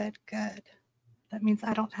 Good. That means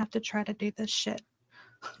I don't have to try to do this shit.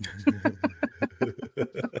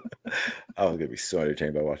 I'm gonna be so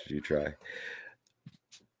entertained by watching you try.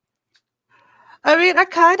 I mean, I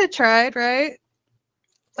kind of tried, right?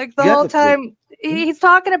 Like the whole time he's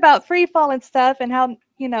talking about free fall and stuff, and how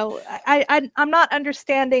I'm not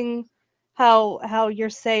understanding how you're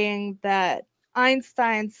saying that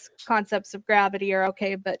Einstein's concepts of gravity are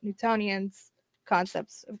okay, but Newtonian's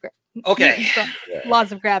concepps of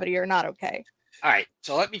laws of gravity are not okay. All right,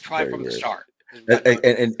 so let me try from the start.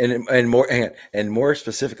 And more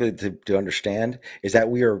specifically to understand is that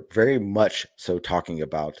we are very much so talking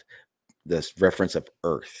about this reference of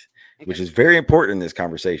Earth, which is very important in this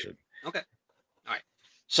conversation. Okay. All right.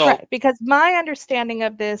 So because my understanding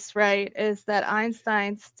of this, right, is that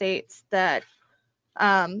Einstein states that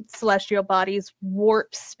celestial bodies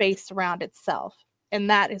warp space around itself, and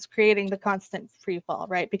that is creating the constant free fall,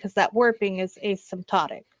 right? Because that warping is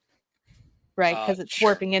asymptotic. Right, because it's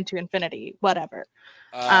warping into infinity, whatever.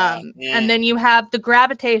 And then you have the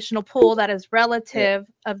gravitational pull that is relative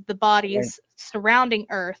of the bodies surrounding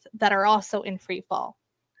Earth that are also in free fall.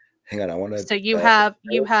 Hang on, I want to. So you have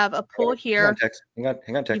a pull here. Hang on,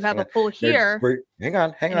 Tex. You have a pull here. Hang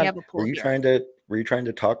on. Were you trying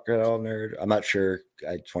to talk at all, Nerd? I'm not sure.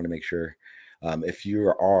 I just want to make sure. If you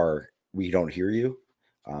are, we don't hear you.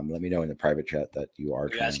 Let me know in the private chat that you are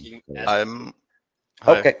trying.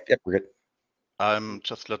 Okay. Yep, we're good. I'm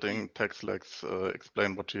just letting Tex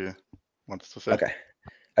explain what he wants to say. Okay.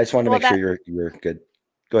 I just wanted to make sure you're good.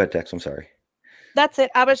 Go ahead, Tex. I'm sorry. That's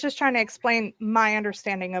it. I was just trying to explain my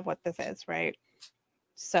understanding of what this is, right?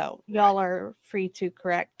 So y'all are free to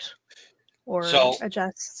correct or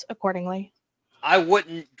adjust accordingly. I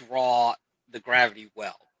wouldn't draw the gravity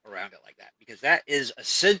well around it like that, because that is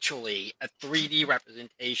essentially a 3D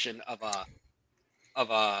representation of a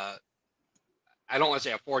I don't want to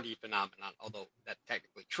say a 4D phenomenon, although that's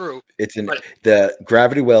technically true. It's the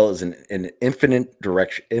gravity well is an infinite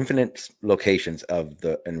direction, infinite locations of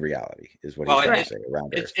in reality is what he's trying to say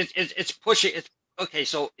around Earth. It's pushing. It's okay.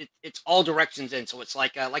 So it's all directions in. So it's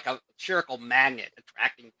like a spherical magnet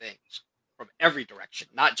attracting things from every direction,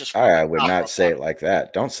 not just. I would not say it like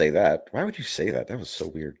that. Don't say that. Why would you say that? That was so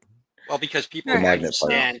weird. Well, because people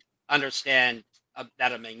understand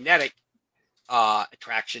that a magnetic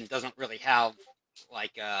attraction doesn't really have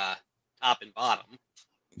like top and bottom.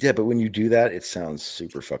 Yeah, but when you do that, it sounds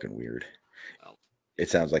super fucking weird. Well, it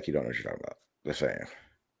sounds like you don't know what you're talking about. Just saying.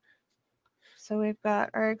 So we've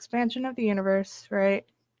got our expansion of the universe, right?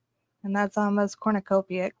 And that's almost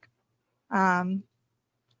cornucopic.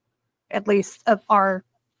 At least of our,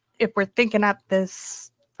 if we're thinking up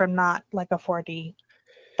this from not like a 4D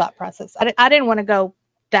thought process. I didn't want to go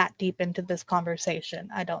that deep into this conversation,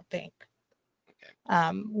 I don't think.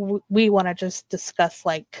 We want to just discuss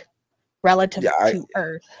like relative to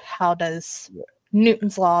Earth, how does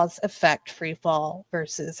Newton's laws affect free fall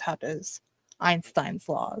versus how does Einstein's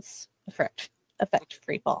laws affect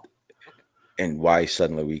free fall, and why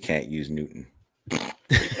suddenly we can't use Newton.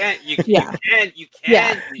 You can use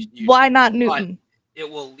Newton, why not Newton? It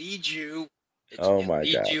will lead you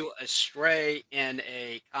lead you astray in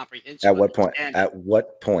a comprehension. At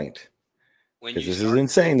what point? Because this is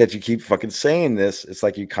insane that you keep fucking saying this. It's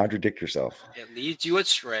like you contradict yourself. It leads you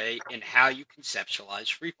astray in how you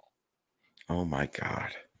conceptualize freefall. Oh my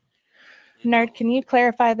God. Nerd, can you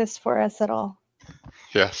clarify this for us at all?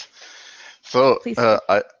 Yes. So,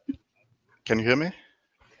 can you hear me?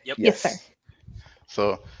 Yep. Yes, sir.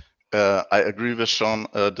 So, I agree with Sean.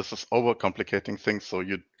 This is overcomplicating things. So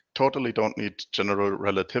you totally don't need general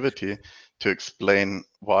relativity to explain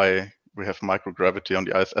why we have microgravity on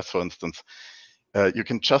the ISS, for instance. You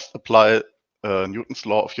can just apply Newton's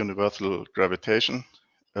law of universal gravitation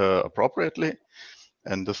appropriately,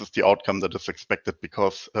 and this is the outcome that is expected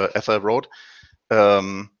because, as I wrote,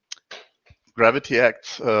 gravity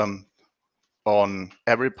acts on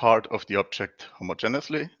every part of the object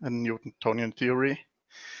homogeneously in Newtonian theory,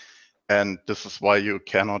 and this is why you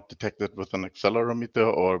cannot detect it with an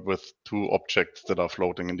accelerometer or with two objects that are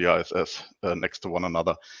floating in the ISS next to one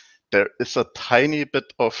another. There is a tiny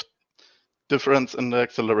bit of difference in the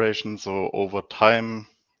acceleration, so over time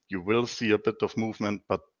you will see a bit of movement,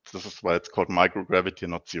 but this is why it's called microgravity,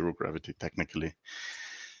 not zero gravity technically.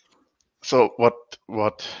 So what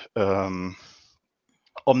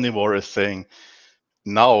Omnivore is saying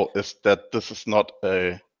now is that this is not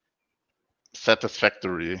a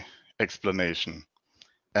satisfactory explanation,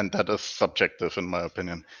 and that is subjective in my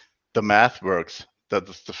opinion. The math works, that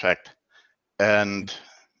is the fact, and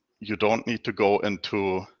you don't need to go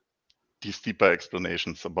into these deeper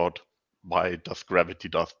explanations about why does gravity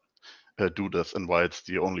do this and why it's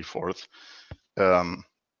the only force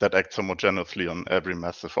that acts homogeneously on every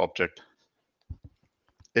massive object,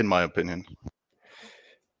 in my opinion.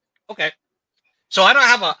 Okay, so I don't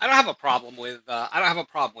have a problem with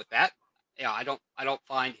that. Yeah, I don't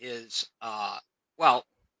find his well,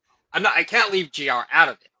 I can't leave GR out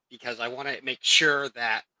of it because I want to make sure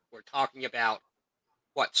that we're talking about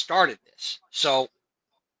what started this. So,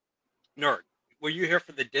 Nerd, were you here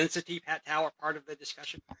for the density tower part of the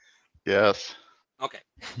discussion? Yes. Okay.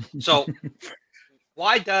 So,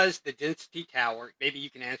 why does the density tower? Maybe you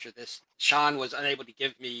can answer this. Sean was unable to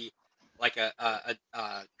give me like a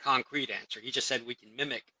concrete answer. He just said we can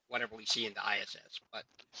mimic whatever we see in the ISS. But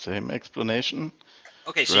same explanation.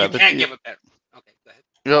 Okay, so gravity. You can't give a better. Okay, go ahead.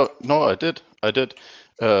 Yeah, no, I did.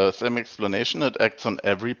 Same explanation. It acts on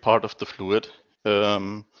every part of the fluid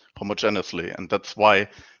homogeneously, and that's why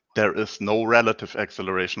there is no relative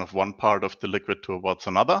acceleration of one part of the liquid towards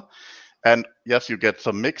another. And yes, you get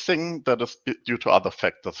some mixing that is due to other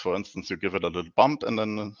factors. For instance, you give it a little bump and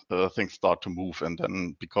then things start to move. And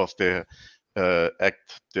then because they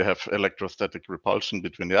have electrostatic repulsion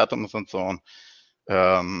between the atoms and so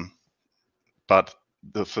on. But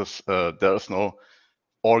this is there is no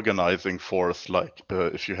organizing force like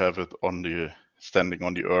if you have it standing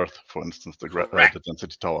on the Earth, for instance, the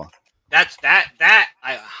density tower. That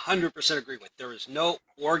I 100% agree with. There is no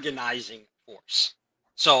organizing force.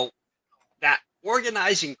 So that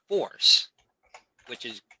organizing force, which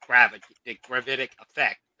is gravity, the gravitic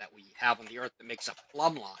effect that we have on the Earth that makes a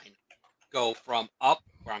plumb line go from up,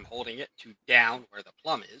 where I'm holding it, to down, where the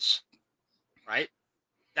plumb is, right?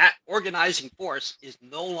 That organizing force is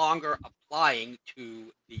no longer applying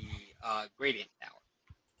to the gradient tower.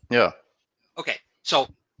 Yeah. Okay, so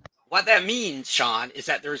what that means, Sean, is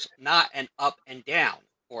that there's not an up and down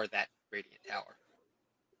for that gradient tower.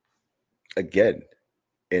 Again,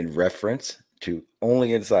 in reference to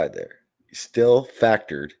only inside there, still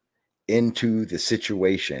factored into the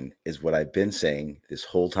situation is what I've been saying this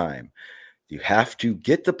whole time. You have to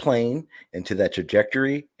get the plane into that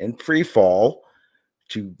trajectory and free fall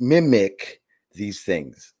to mimic these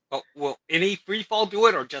things. But will any free fall do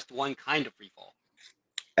it, or just one kind of free fall?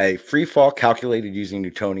 A free fall calculated using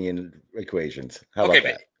Newtonian equations. How about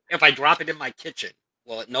that? If I drop it in my kitchen,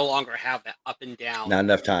 will it no longer have that up and down? Not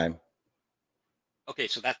enough time. Okay,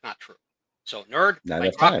 so that's not true. So, nerd, not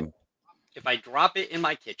enough time. If I drop it in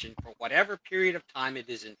my kitchen for whatever period of time it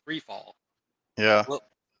is in free fall, yeah,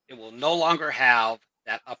 it will no longer have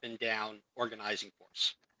that up and down organizing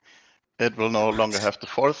force. It will no longer have the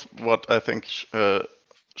force. What I think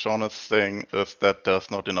Sean is saying is that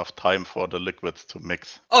there's not enough time for the liquids to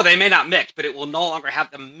mix. Oh, they may not mix, but it will no longer have,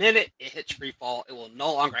 the minute it hits free fall, it will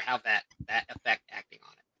no longer have that effect acting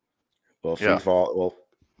on it. Well, free fall, well,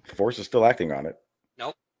 force is still acting on it.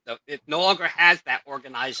 Nope. It no longer has that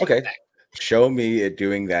organizing effect. Show me it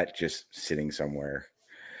doing that just sitting somewhere.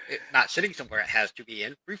 Not sitting somewhere, it has to be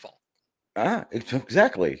in free fall.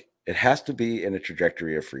 Exactly. It has to be in a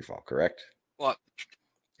trajectory of free fall, correct? Well,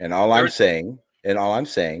 and all I'm saying is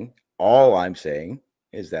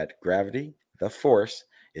that gravity, the force,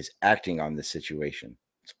 is acting on the situation.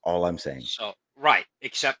 That's all I'm saying. So, right,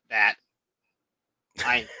 except that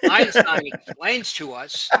Einstein explains to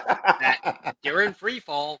us that during free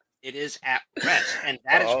fall, it is at rest, and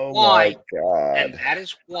that is why. And that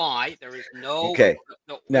is why there is no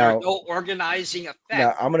no organizing effect.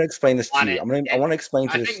 Now I'm going to explain this to you. I want to explain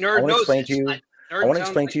to this. I want to explain to you. I want to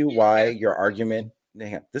explain to you why your argument.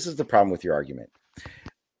 This is the problem with your argument.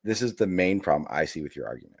 This is the main problem I see with your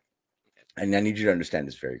argument, and I need you to understand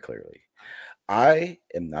this very clearly. I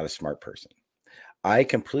am not a smart person. I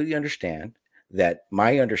completely understand that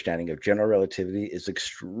my understanding of general relativity is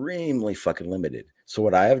extremely fucking limited. So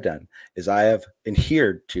what I have done is I have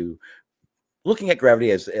adhered to looking at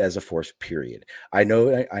gravity as a force, period. I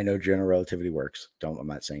know general relativity works. I'm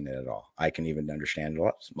not saying that at all. I can even understand a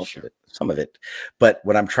lot, some of it. But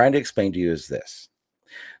what I'm trying to explain to you is this,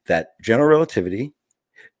 that general relativity,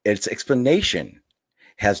 its explanation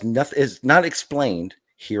is not explained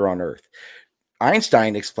here on Earth.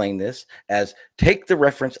 Einstein explained this as take the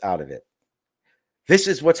reference out of it. This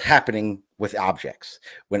is what's happening with objects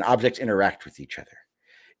when objects interact with each other.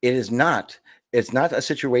 It's not a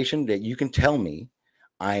situation that you can tell me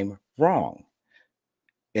I'm wrong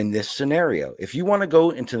in this scenario. If you want to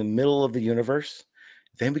go into the middle of the universe,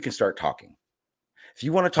 then we can start talking. If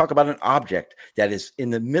you want to talk about an object that is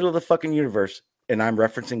in the middle of the fucking universe and I'm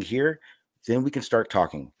referencing here, then we can start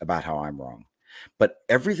talking about how I'm wrong. But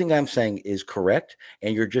everything I'm saying is correct,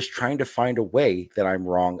 and you're just trying to find a way that I'm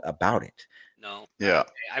wrong about it. No. Yeah.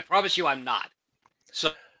 I promise you I'm not.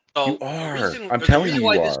 So you are. I'm telling you you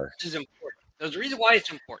are. This is important. There's a reason why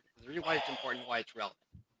it's important. There's a reason why it's important, why it's relevant.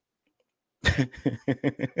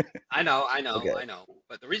 I know.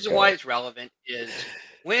 But the reason why it's relevant is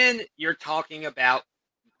when you're talking about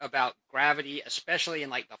gravity, especially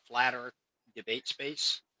in like the flat Earth debate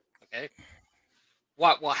space, okay?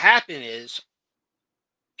 What will happen is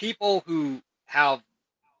people who have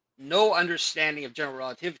no understanding of general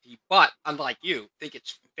relativity, but unlike you, think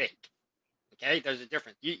it's fake. Okay, there's a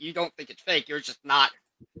difference. You don't think it's fake. You're just not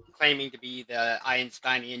claiming to be the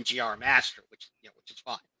Einsteinian GR master, which is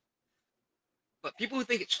fine. But people who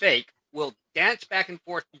think it's fake will dance back and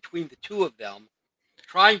forth between the two of them,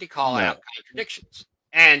 trying to call out contradictions.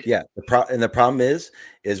 And the problem is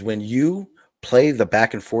when you play the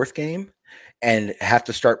back and forth game and have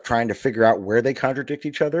to start trying to figure out where they contradict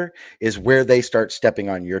each other is where they start stepping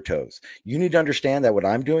on your toes. You need to understand that what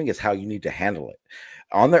I'm doing is how you need to handle it.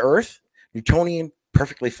 On the Earth, Newtonian,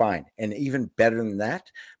 perfectly fine. And even better than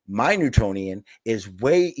that, my Newtonian is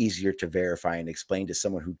way easier to verify and explain to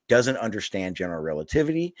someone who doesn't understand general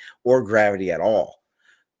relativity or gravity at all.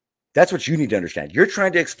 That's what you need to understand. You're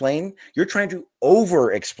trying to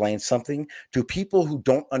over-explain something to people who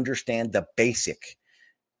don't understand the basic.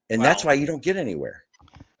 And that's why you don't get anywhere.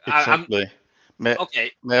 Exactly. May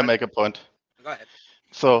I make a point? Go ahead.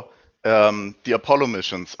 So the Apollo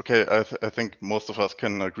missions. Okay, I think most of us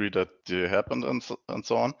can agree that they happened and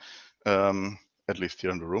so on. At least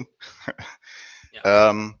here in the room.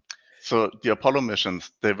 So the Apollo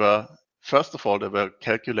missions, they were first of all, they were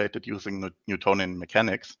calculated using Newtonian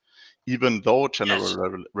mechanics, even though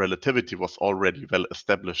general relativity was already well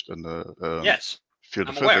established in the field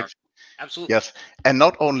of physics. Absolutely. Yes, and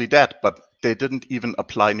not only that, but they didn't even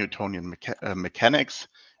apply Newtonian mechanics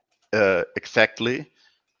exactly,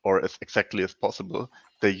 or as exactly as possible.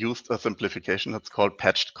 They used a simplification that's called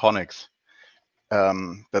patched conics.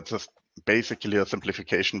 That's basically a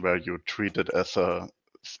simplification where you treat it as a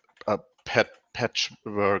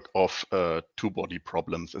patchwork of two-body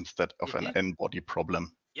problems instead of an n-body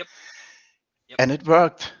problem. Yep. And it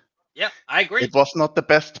worked. Yeah, I agree. It was not the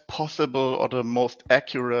best possible or the most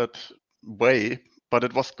accurate way, but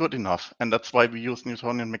it was good enough, and that's why we use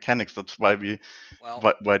Newtonian mechanics. That's why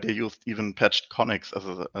why they used even patched conics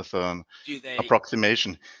as an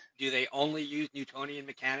approximation. Do they only use Newtonian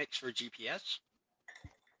mechanics for GPS?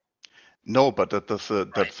 No, but that's a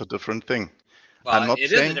different thing. Well, I'm not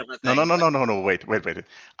saying, is a different thing. No, wait.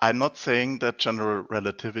 I'm not saying that general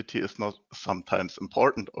relativity is not sometimes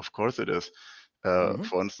important. Of course it is.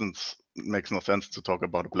 For instance, it makes no sense to talk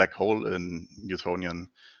about a black hole in Newtonian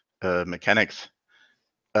mechanics.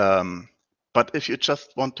 But if you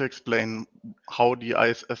just want to explain how the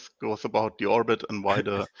ISS goes about the orbit and why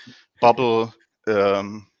the bubble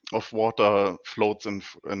of water floats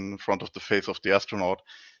in front of the face of the astronaut,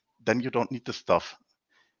 then you don't need this stuff.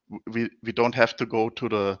 We don't have to go to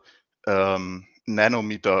the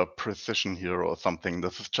nanometer precision here or something.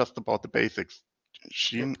 This is just about the basics.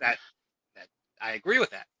 That I agree with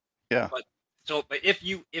that. Yeah. But if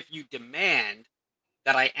you demand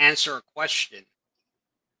that I answer a question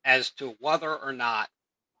as to whether or not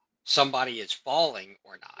somebody is falling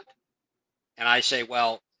or not, and I say,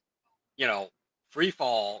 well, free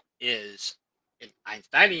fall is an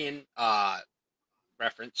Einsteinian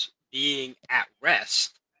reference being at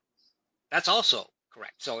rest, that's also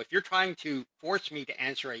correct. So if you're trying to force me to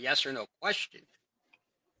answer a yes or no question,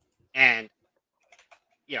 and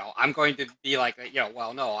I'm going to be like,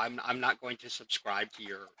 well, no, I'm not going to subscribe to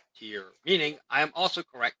your meaning, I am also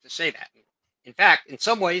correct to say that. In fact, in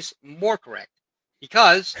some ways, more correct,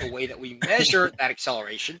 because the way that we measure that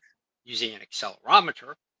acceleration using an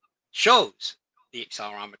accelerometer shows the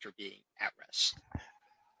accelerometer being at rest.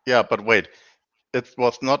 Yeah, but wait. It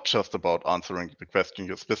was not just about answering the question.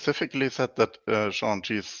 You specifically said that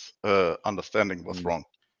Jean-G's understanding was wrong.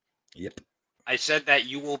 Yep. I said that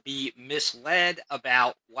you will be misled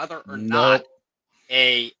about whether or not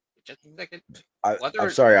just a second.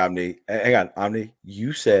 I'm sorry, Omni. Hang on, Omni.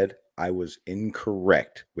 You said I was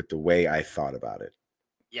incorrect with the way I thought about it.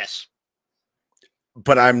 Yes.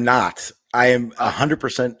 But I'm not. I am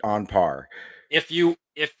 100% on par. If you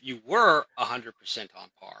were 100% on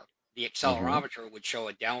par, the accelerometer would show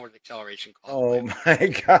a downward acceleration. Oh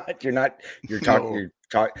my God! You're talking.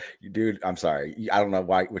 Dude. I'm sorry. I don't know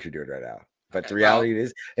what you're doing right now. But the reality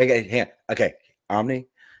is, okay, Omni,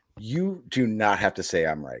 you do not have to say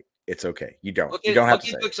I'm right. It's okay. You don't. You don't have to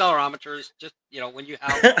say. Look into accelerometers. Just when you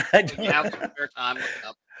have some spare time, look it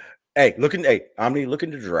up. Hey, Omni, look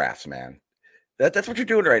into giraffes, man. That's what you're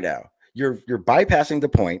doing right now. You're bypassing the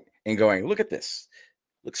point and going, look at this.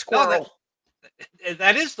 Look, squirrel. No,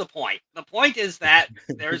 that is the point. The point is that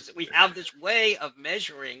we have this way of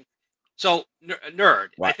measuring. So nerd.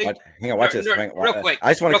 Hang on, watch this. Real quick.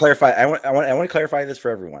 I just want to clarify. I want to clarify this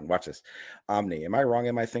for everyone. Watch this. Omni, am I wrong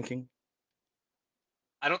in my thinking?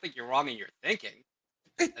 I don't think you're wrong in your thinking.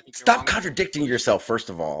 Stop contradicting yourself,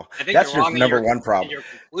 first of all. I think that's your number one problem. Your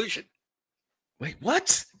conclusion. Wait,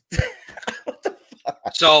 what? What the fuck?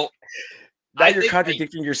 So now you're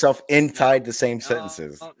contradicting yourself inside the same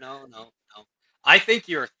sentences. No. I think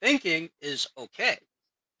your thinking is okay.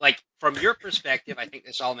 Like, from your perspective, I think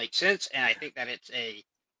this all makes sense, and I think that it's a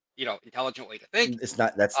intelligent way to think. It's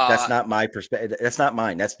not. That's not my perspective. That's not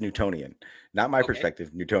mine. That's Newtonian, not my perspective.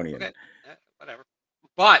 Newtonian. Okay. Whatever.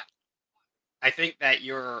 But I think that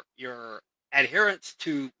your adherence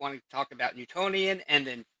to wanting to talk about Newtonian and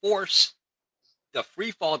then force the free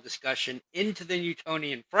fall discussion into the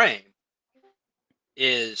Newtonian frame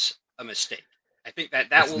is a mistake. I think that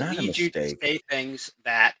will lead you to say things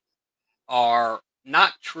that are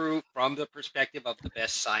not true from the perspective of the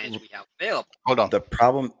best science we have available. Hold on. The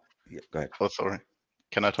problem. Go ahead. Oh, sorry.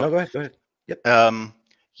 Can I talk? No, go ahead. Yep.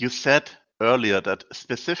 You said earlier that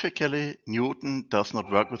specifically Newton does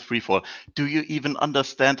not work with free fall. Do you even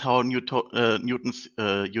understand how Newton's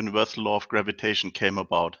universal law of gravitation came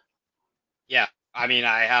about? Yeah. I mean,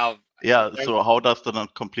 I have. Yeah, so how does that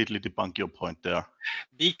not completely debunk your point there?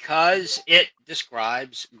 Because it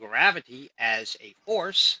describes gravity as a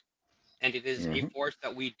force, and it is a force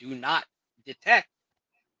that we do not detect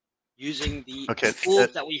using the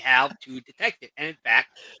tools that we have to detect it. And in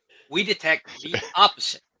fact, We detect the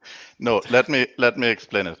opposite. No, let me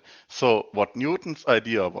explain it. So what Newton's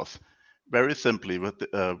idea was, very simply, with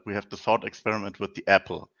we have the thought experiment with the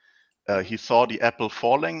apple. He saw the apple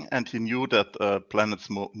falling, and he knew that planets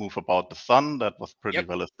move about the sun. That was pretty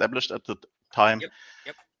well established at the time.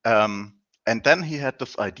 And then he had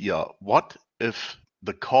this idea: what if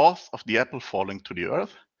the cause of the apple falling to the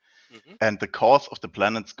Earth and the cause of the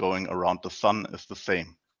planets going around the sun is the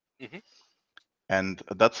same? And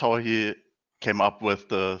that's how he came up with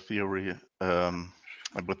the theory,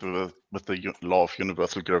 with the law of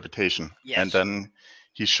universal gravitation. And then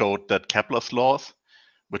he showed that Kepler's laws,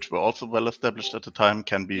 which were also well established at the time,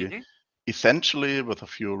 can be essentially, with a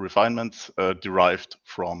few refinements, derived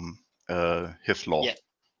from his law.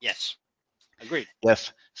 Yes. Agreed.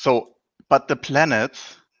 Yes. So, but the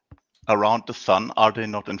planets around the sun, are they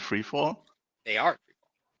not in free fall? They are.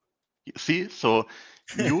 See, so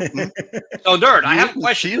Newton. So, nerd, I have a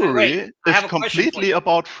question. Theory is completely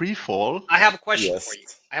about free fall. I have a question for you.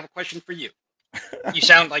 I have a question for you. You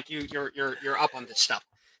sound like you're up on this stuff.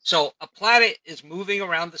 So, a planet is moving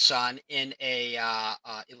around the sun in a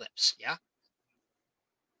ellipse. Yeah.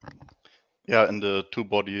 Yeah, in the two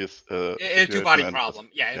bodies. In a two-body problem.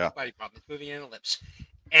 Yeah, in a two-body problem. It's moving in an ellipse.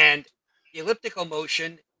 And elliptical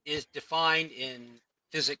motion is defined in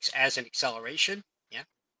physics as an acceleration. Yeah.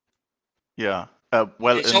 Yeah.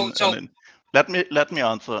 Well, let me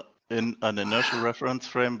answer. In an inertial reference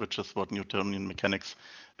frame, which is what Newtonian mechanics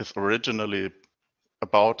is originally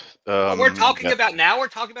about. We're talking about now. We're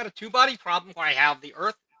talking about a two-body problem where I have the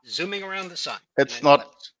Earth zooming around the sun. It's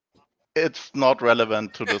not. It's not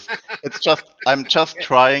relevant to this. It's just I'm just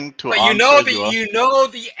trying to. But you know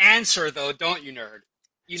the answer though, don't you, nerd?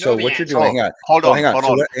 You know so what you're doing? Hold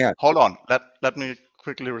on. Let me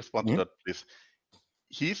quickly respond to that, please.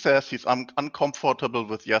 He says he's uncomfortable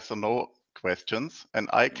with yes or no questions, and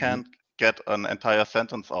I can't get an entire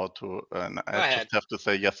sentence out to, and I just have to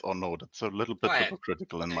say yes or no. That's a little bit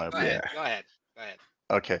hypocritical in my opinion. Go ahead.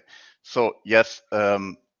 Okay, so yes.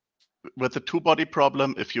 With the two-body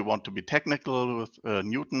problem, if you want to be technical with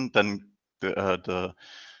Newton, then the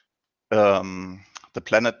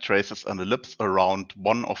planet traces an ellipse around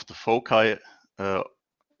one of the foci. Where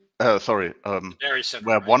the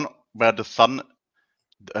sun.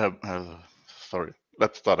 Sorry,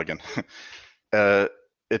 let's start again.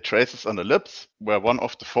 It traces an ellipse where one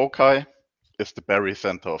of the foci is the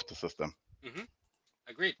barycenter of the system.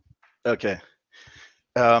 Agreed. Okay.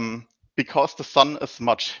 Because the sun is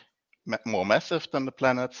much more massive than the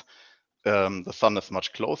planets. The sun is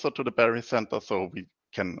much closer to the barycenter, so we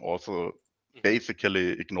can also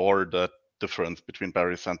basically ignore the difference between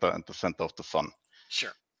barycenter and the center of the sun.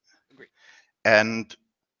 Sure, agree. And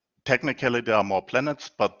technically there are more planets,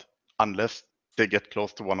 but unless they get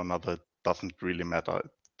close to one another, it doesn't really matter. It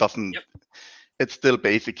doesn't. It's still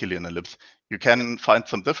basically an ellipse. You can find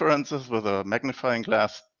some differences with a magnifying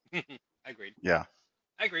glass. Agreed. Yeah.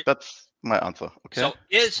 I agree. That's my answer. Okay. So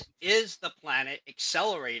is the planet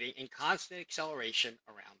accelerating in constant acceleration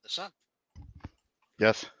around the sun?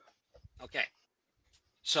 Yes. Okay.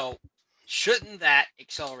 So shouldn't that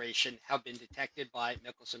acceleration have been detected by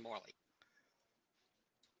Michelson-Morley?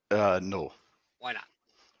 No. Why not?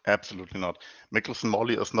 Absolutely not.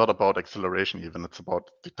 Michelson-Morley is not about acceleration even. It's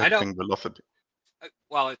about detecting velocity.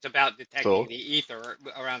 Well, it's about detecting the ether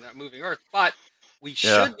around a moving Earth, but we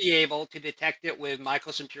should be able to detect it with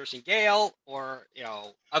Michelson-Pearson-Gale or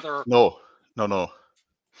other. No.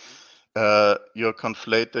 You're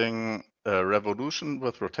conflating revolution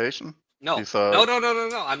with rotation. No.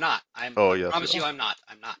 No. I'm not. I promise you, I'm not.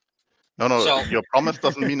 No. So, your promise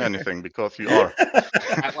doesn't mean anything because you are.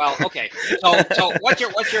 Well, okay. So what's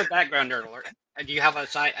your background, nerd alert? Do you have a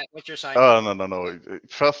side? What's your side? No.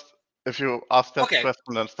 First, if you ask that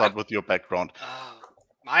question, then start with your background.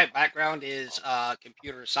 My background is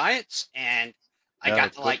computer science, and I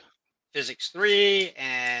got to physics 3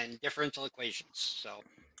 and differential equations. So,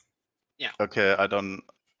 Okay,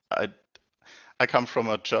 I come from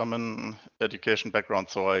a German education background,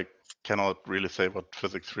 so I cannot really say what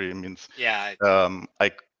physics 3 means. Yeah.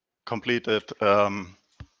 I completed an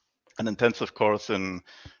intensive course in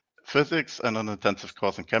physics and an intensive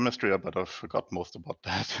course in chemistry, but I forgot most about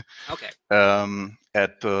that. Okay.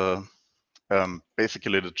 At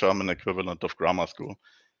basically the German equivalent of grammar school.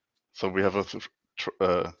 So we have a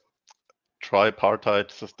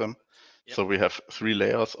tripartite system. Yep. So we have 3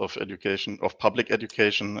 layers of education, of public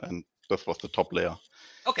education, and this was the top layer.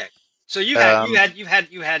 Okay. So you had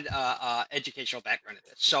educational background in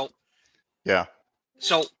this. So yeah.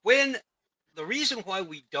 So the reason why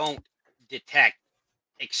we don't detect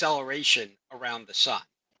acceleration around the sun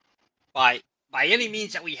by by any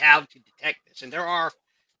means that we have to detect this. And there are,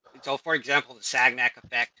 so for example, the Sagnac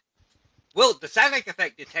effect. Well, the Sagnac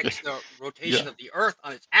effect detects the rotation of the Earth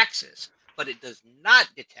on its axis, but it does not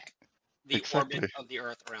detect the orbit of the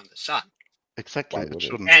Earth around the sun. Exactly, it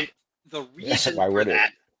shouldn't. And the reason for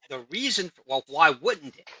that, well, why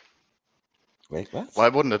wouldn't it? Wait, what? Why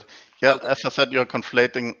wouldn't it? Yeah, as I said, you're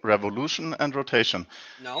conflating revolution and rotation.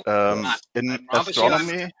 No, in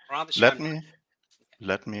astronomy,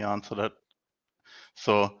 let me answer that.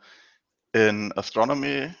 So, in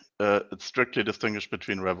astronomy, it's strictly distinguished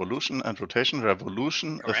between revolution and rotation.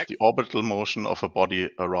 Revolution is the orbital motion of a body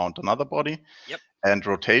around another body, and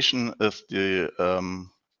rotation is the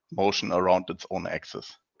motion around its own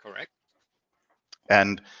axis. Correct.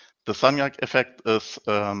 And the Sagnac effect is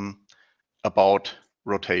about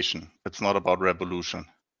rotation. It's not about revolution.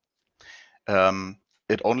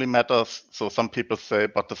 It only matters. So some people say,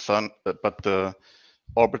 but the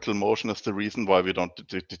orbital motion is the reason why we don't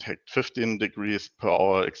detect 15 degrees per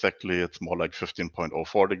hour exactly. It's more like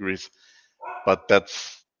 15.04 degrees. But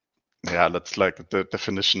that's like the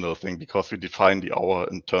definitional thing, because we define the hour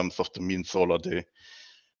in terms of the mean solar day.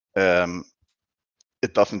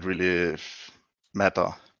 It doesn't really matter,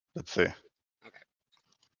 let's say. Okay.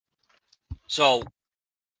 So,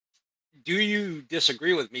 do you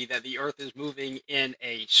disagree with me that the Earth is moving in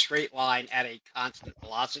a straight line at a constant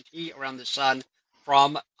velocity around the sun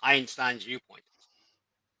from Einstein's viewpoint?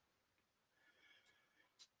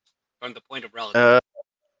 From the point of relativity.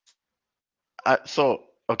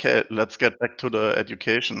 Okay, let's get back to the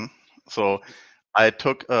education. So I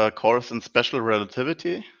took a course in special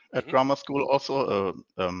relativity at grammar school, also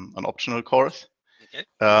an optional course. Okay.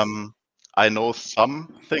 I know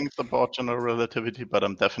some things about general relativity, but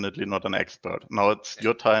I'm definitely not an expert. Now it's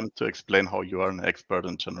your time to explain how you are an expert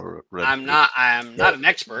in general relativity. I'm not an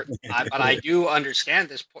expert, but I do understand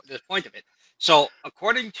this point of it. So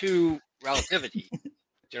according to relativity,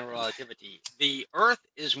 general relativity, the Earth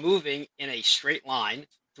is moving in a straight line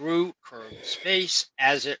through curved space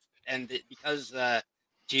because the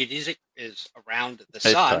geodesic is around the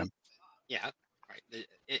sun.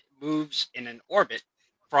 It moves in an orbit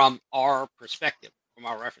from our perspective, from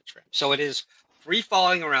our reference frame. So it is free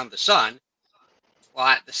falling around the sun, while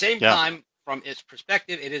at the same time, from its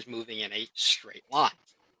perspective, it is moving in a straight line.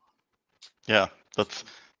 Yeah, that's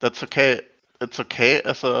okay. It's okay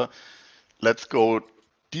as a let's go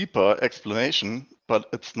deeper explanation, but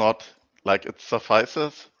it's not like it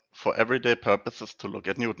suffices for everyday purposes to look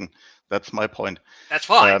at Newton. That's my point. That's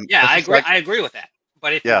fine. I agree. I agree with that.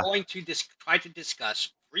 But if you're going to try to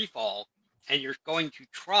discuss free fall, and you're going to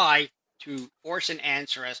try to force an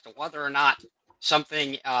answer as to whether or not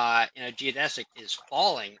something in a geodesic is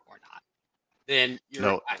falling or not, then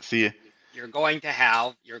you're going to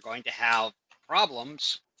have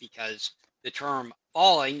problems, because the term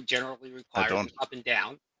falling generally requires an up and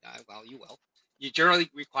down. Well, you will. It generally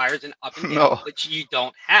requires an up and down, which you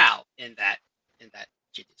don't have in that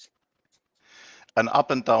geodesic. An up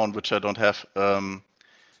and down, which I don't have.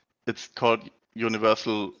 It's called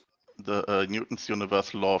Newton's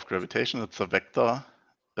universal law of gravitation. It's a vector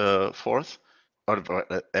force. Or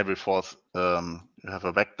every force, you have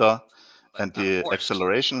a vector, and the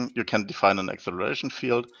acceleration. You can define an acceleration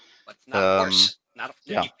field. But not a force.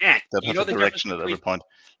 You can't. That has a direction at every point.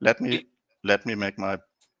 Let me make my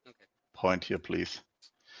point here, please.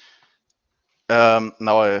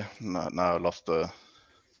 Now I lost the.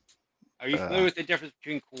 Are you familiar with the difference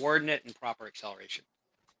between coordinate and proper acceleration?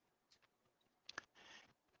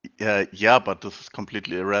 Yeah, but this is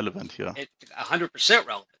completely irrelevant here. It's 100%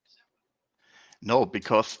 relevant. No,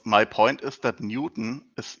 because my point is that Newton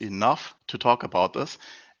is enough to talk about this.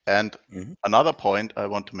 And another point I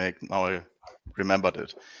want to make, now I remembered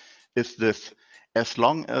it, is this: as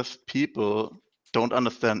long as people don't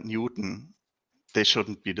understand Newton, they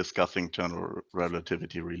shouldn't be discussing general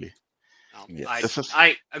relativity, really.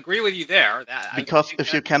 I agree with you there. Because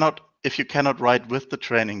if you cannot ride with the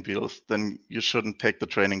training wheels, then you shouldn't take the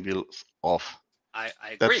training wheels off. I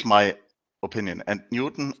agree. That's my opinion. And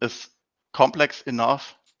Newton is complex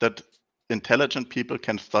enough that intelligent people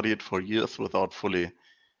can study it for years without fully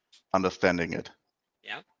understanding it.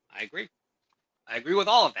 Yeah, I agree. I agree with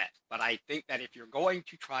all of that. But I think that if you're going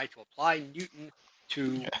to try to apply Newton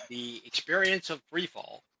to the experience of free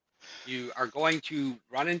fall, you are going to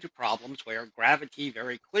run into problems where gravity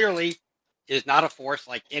very clearly is not a force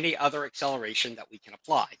like any other acceleration that we can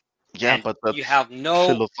apply. Yeah, and but that's you have no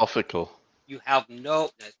philosophical.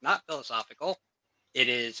 It's not philosophical. It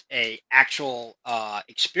is a actual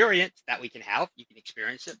experience that we can have. You can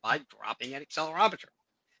experience it by dropping an accelerometer.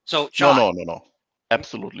 So, Sean, No.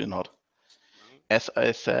 Absolutely not. As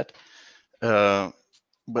I said,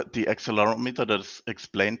 but the accelerometer that is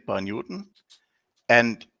explained by Newton.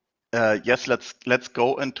 And yes, let's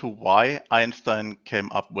go into why Einstein came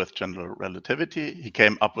up with general relativity. He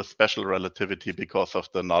came up with special relativity because of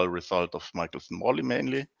the null result of Michelson-Morley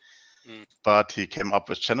mainly. But he came up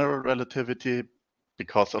with general relativity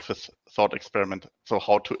because of his thought experiment. So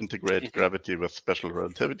how to integrate gravity with special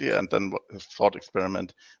relativity. And then his thought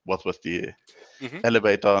experiment was with the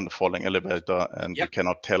elevator and the falling elevator. And you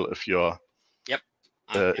cannot tell if you're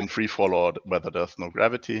in free fall or whether there's no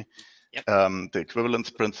gravity. The equivalence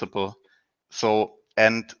principle. So,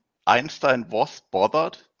 and Einstein was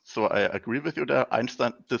bothered. So I agree with you there.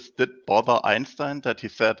 This did bother Einstein that he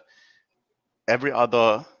said every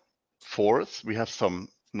other force, we have some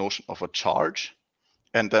notion of a charge.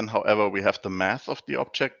 And then, however, we have the mass of the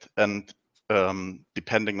object. And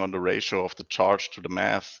depending on the ratio of the charge to the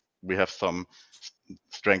mass, we have some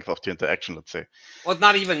strength of the interaction, let's say. Well, it's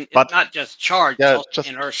not just charge, it's also just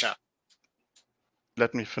inertia.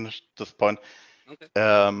 Let me finish this point. Okay.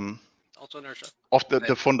 Also inertia. Of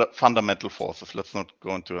the fundamental forces. Let's not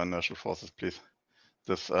go into inertial forces, please.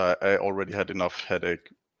 This I already had enough headache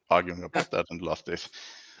arguing about that in the last days.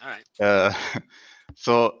 All right.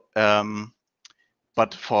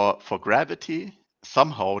 But for gravity,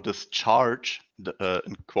 somehow this charge,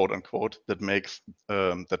 quote unquote,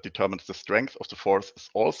 that determines the strength of the force is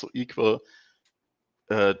also equal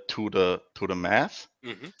to the mass.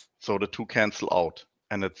 So the two cancel out,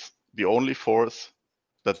 and it's the only force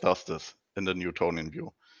that does this in the Newtonian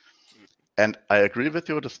view. And I agree with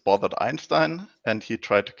you, this bothered Einstein, and he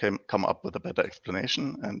tried to come up with a better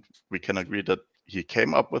explanation, and we can agree that he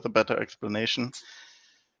came up with a better explanation.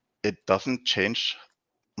 It doesn't change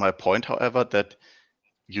my point, however, that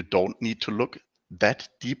you don't need to look that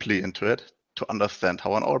deeply into it to understand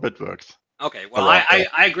how an orbit works. Okay, well, I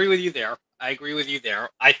agree with you there.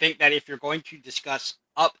 I think that if you're going to discuss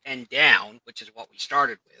up and down, which is what we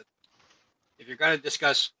started with, if you're going to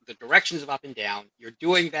discuss the directions of up and down, you're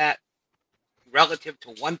doing that relative to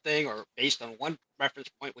one thing or based on one reference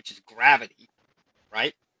point, which is gravity,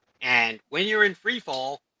 right? And when you're in free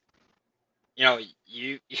fall,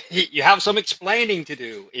 you have some explaining to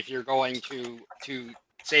do if you're going to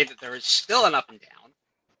say that there is still an up and down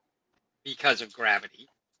because of gravity.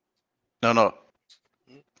 No.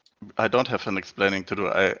 I don't have an explaining to do.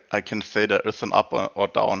 I can say there is an up or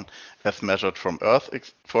down as measured from Earth,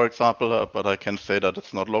 for example, but I can say that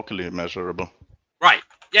it's not locally measurable. Right.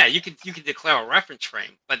 Yeah, you could declare a reference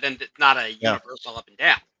frame, but then it's not a universal up and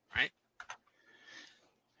down, right?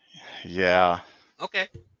 Yeah. Okay.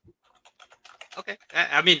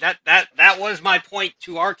 I mean that was my point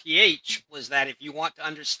to RTH, was that if you want to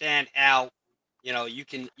understand how you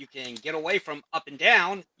can get away from up and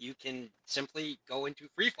down, you can simply go into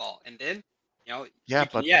free fall, and then you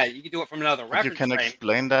can do it from another reference frame. You can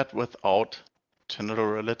explain that without general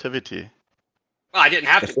relativity. Well, I didn't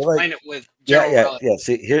have to explain it with general relativity. Yeah.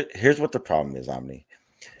 See, here's what the problem is, Omni,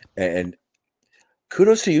 and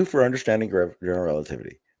kudos to you for understanding general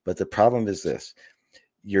relativity. But the problem is this: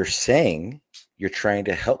 you're saying you're trying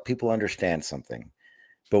to help people understand something,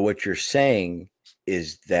 but what you're saying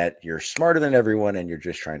is that you're smarter than everyone and you're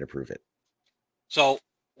just trying to prove it. So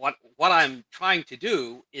what I'm trying to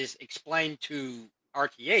do is explain to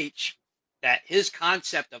RTH that his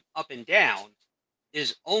concept of up and down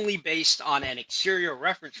is only based on an exterior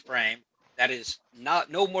reference frame that is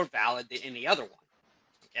no more valid than any other one.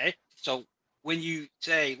 Okay? So when you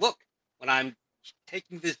say, look, when I'm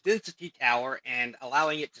taking this density tower and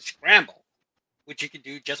allowing it to scramble, which you can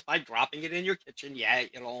do just by dropping it in your kitchen,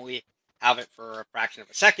 it'll only have it for a fraction of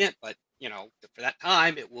a second, but for that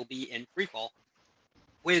time it will be in free fall.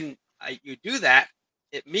 When you do that,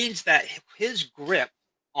 it means that his grip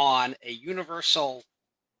on a universal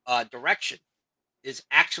direction is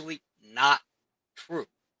actually not true.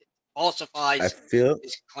 It falsifies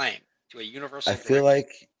his claim to a universal direction.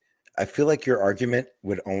 I feel like your argument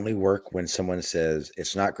would only work when someone says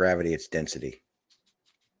it's not gravity, it's density.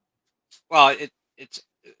 Well,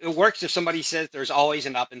 it works if somebody says there's always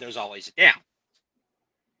an up and there's always a down.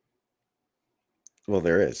 Well,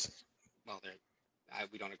 there is. Well,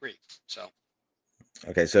 we don't agree. So.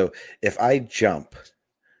 Okay, so if I jump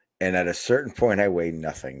and at a certain point I weigh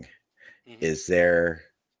nothing, is there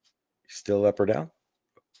still up or down?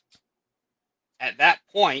 At that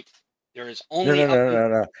point, there is only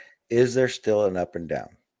no. Is there still an up and down?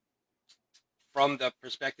 From the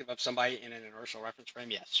perspective of somebody in an inertial reference frame,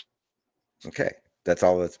 yes. Okay, that's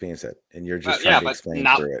all that's being said, and you're just trying to explain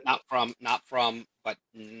through it. Not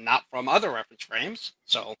from other reference frames.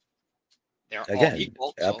 So they're all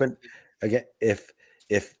equal.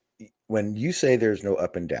 If when you say there's no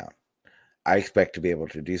up and down, I expect to be able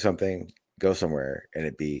to do something, go somewhere, and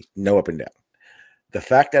it be no up and down. The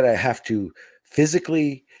fact that I have to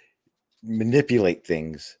physically manipulate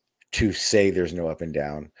things to say there's no up and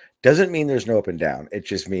down doesn't mean there's no up and down. It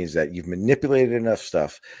just means that you've manipulated enough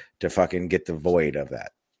stuff to fucking get the void of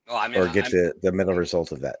that. Or get the middle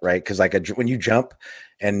result of that, right? Because like when you jump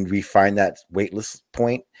and we find that weightless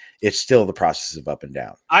point, it's still the process of up and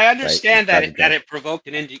down. I understand that it provoked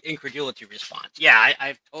an incredulity response. Yeah,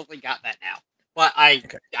 I've totally got that now. But I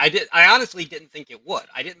honestly didn't think it would.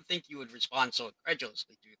 I didn't think you would respond so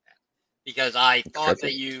incredulously to that, because I thought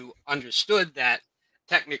that you understood that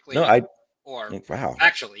technically,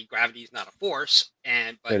 actually, gravity is not a force,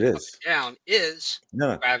 but it is. Down is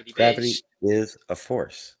gravity. Gravity is a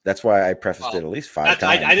force. That's why I prefaced it at least 5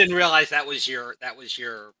 times. I didn't realize that was your. You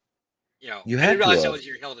didn't realize that was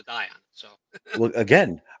your hill to die on. So well,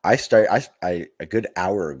 again, I a good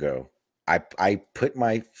hour ago. I put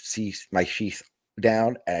my sheath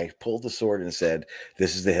down and I pulled the sword and said,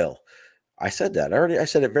 "This is the hill." I said that already. I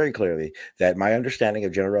said it very clearly that my understanding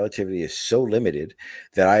of general relativity is so limited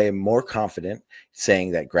that I am more confident saying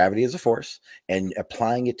that gravity is a force and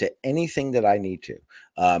applying it to anything that I need to.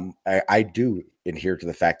 I do adhere to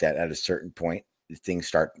the fact that at a certain point, things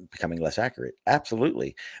start becoming less accurate.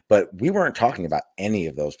 Absolutely. But we weren't talking about any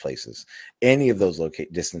of those places, any of those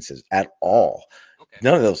distances at all. Okay.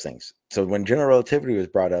 None of those things. So when general relativity was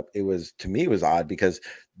brought up, to me, it was odd because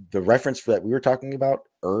the reference that we were talking about,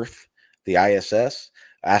 Earth, the ISS,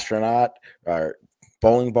 astronaut,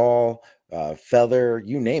 bowling ball, feather,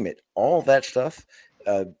 you name it, all that stuff,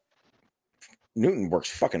 Newton works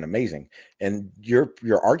fucking amazing. And your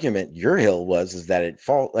argument, your hill is that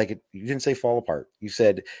you didn't say fall apart. You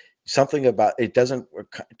said something about it doesn't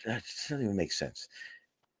even make sense.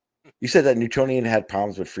 You said that Newtonian had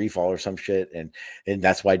problems with free fall or some shit, and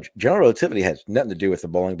that's why general relativity has nothing to do with the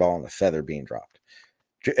bowling ball and the feather being dropped.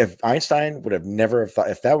 If Einstein would have never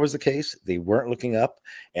thought, if that was the case, they weren't looking up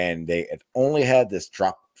and they had only had this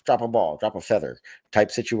drop a ball, drop a feather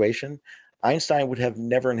type situation, Einstein would have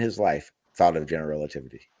never in his life thought of general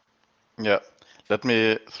relativity. Yeah, let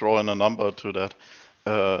me throw in a number to that,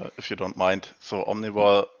 if you don't mind. So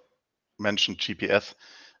Omnivore mentioned GPS.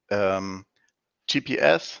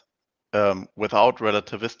 GPS, without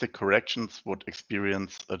relativistic corrections, would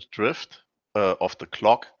experience a drift of the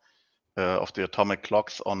clock, of the atomic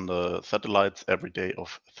clocks on the satellites every day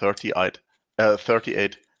of 38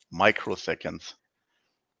 microseconds.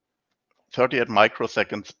 38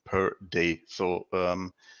 microseconds per day. So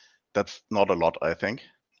that's not a lot, I think.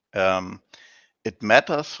 It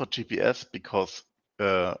matters for GPS because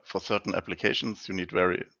for certain applications, you need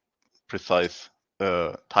very precise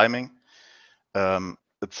timing.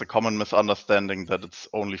 It's a common misunderstanding that it's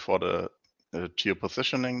only for the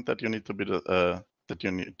geopositioning that you need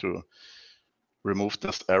to remove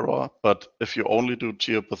this error. But if you only do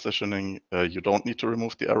geopositioning, you don't need to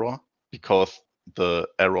remove the error because the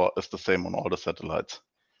error is the same on all the satellites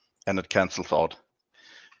and it cancels out.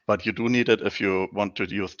 But you do need it if you want to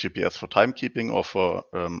use GPS for timekeeping or for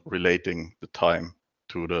relating the time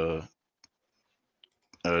to the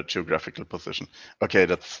geographical position. Okay,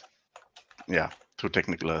 that's too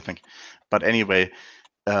technical, I think. But anyway,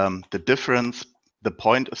 the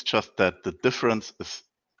point is just that the difference is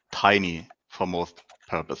tiny for most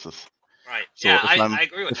purposes. Right. So yeah, I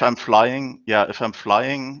agree with that. If I'm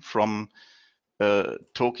flying from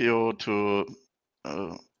Tokyo to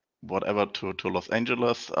whatever to Los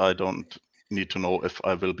Angeles, I don't need to know if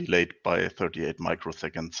I will be late by 38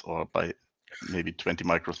 microseconds or by maybe 20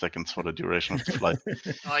 microseconds for the duration of the flight.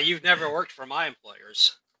 You've never worked for my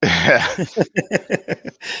employers.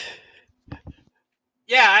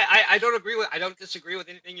 Yeah, I don't disagree with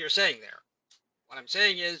anything you're saying there. What I'm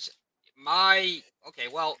saying is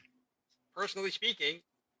personally speaking,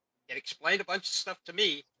 it explained a bunch of stuff to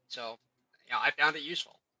me, so I found it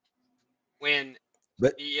useful. When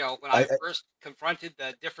I first confronted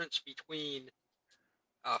the difference between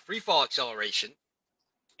free fall acceleration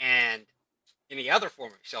and any other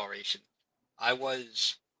form of acceleration, I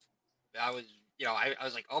was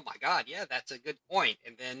like, oh my God, yeah, that's a good point.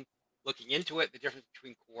 And then looking into it, the difference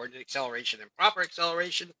between coordinate acceleration and proper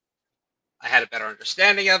acceleration, I had a better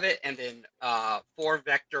understanding of it. And then 4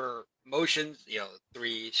 vector motions,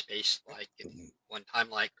 3 space-like and 1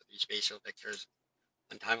 time-like, or 3 spatial vectors,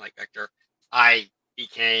 1 time-like vector, I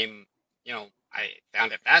became, I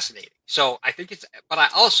found it fascinating. So I think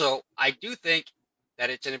I do think that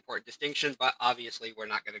it's an important distinction, but obviously we're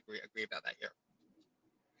not going to agree about that here.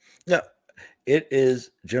 No, it is.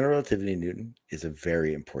 General relativity in Newton is a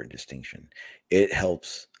very important distinction. It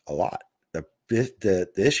helps a lot. the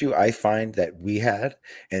issue I find that we had,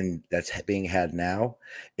 and that's being had now,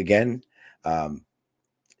 again,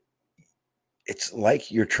 it's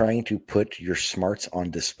like you're trying to put your smarts on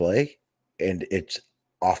display, and it's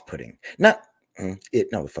off-putting. Not it.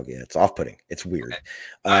 No, fuck yeah, it's off-putting. It's weird.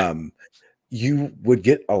 Okay. You would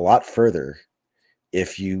get a lot further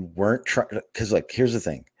if you weren't trying. Because, like, here's the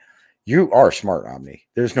thing: you are smart, Omni.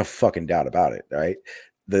 There's no fucking doubt about it, right?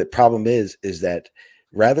 The problem is that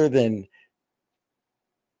rather than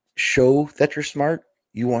show that you're smart,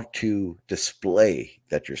 you want to display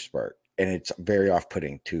that you're smart, and it's very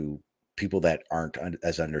off-putting to people that aren't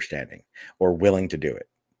as understanding or willing to do it.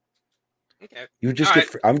 Okay. You would just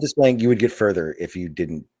I'm just saying you would get further if you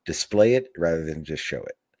didn't display it rather than just show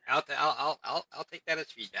it. I'll take that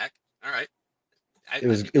as feedback. All right. It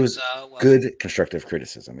was good constructive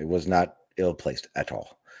criticism. It was not ill-placed at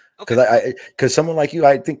all. Because someone like you,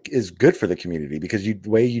 I think, is good for the community, because the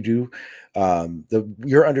way you do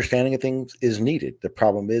your understanding of things is needed. The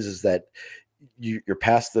problem is that you're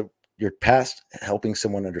past helping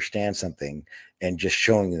someone understand something and just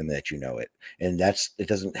showing them that you know it. And it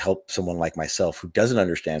doesn't help someone like myself who doesn't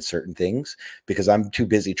understand certain things, because I'm too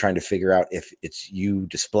busy trying to figure out if it's you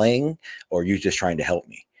displaying or you just trying to help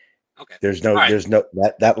me. Okay. There's no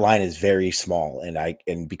that line is very small,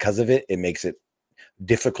 and because of it, it makes it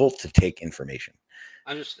difficult to take information.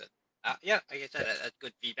 Understood. Yeah, like I said, that's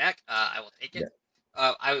good feedback. I will take it.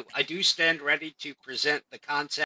 Yeah. I do stand ready to present the concept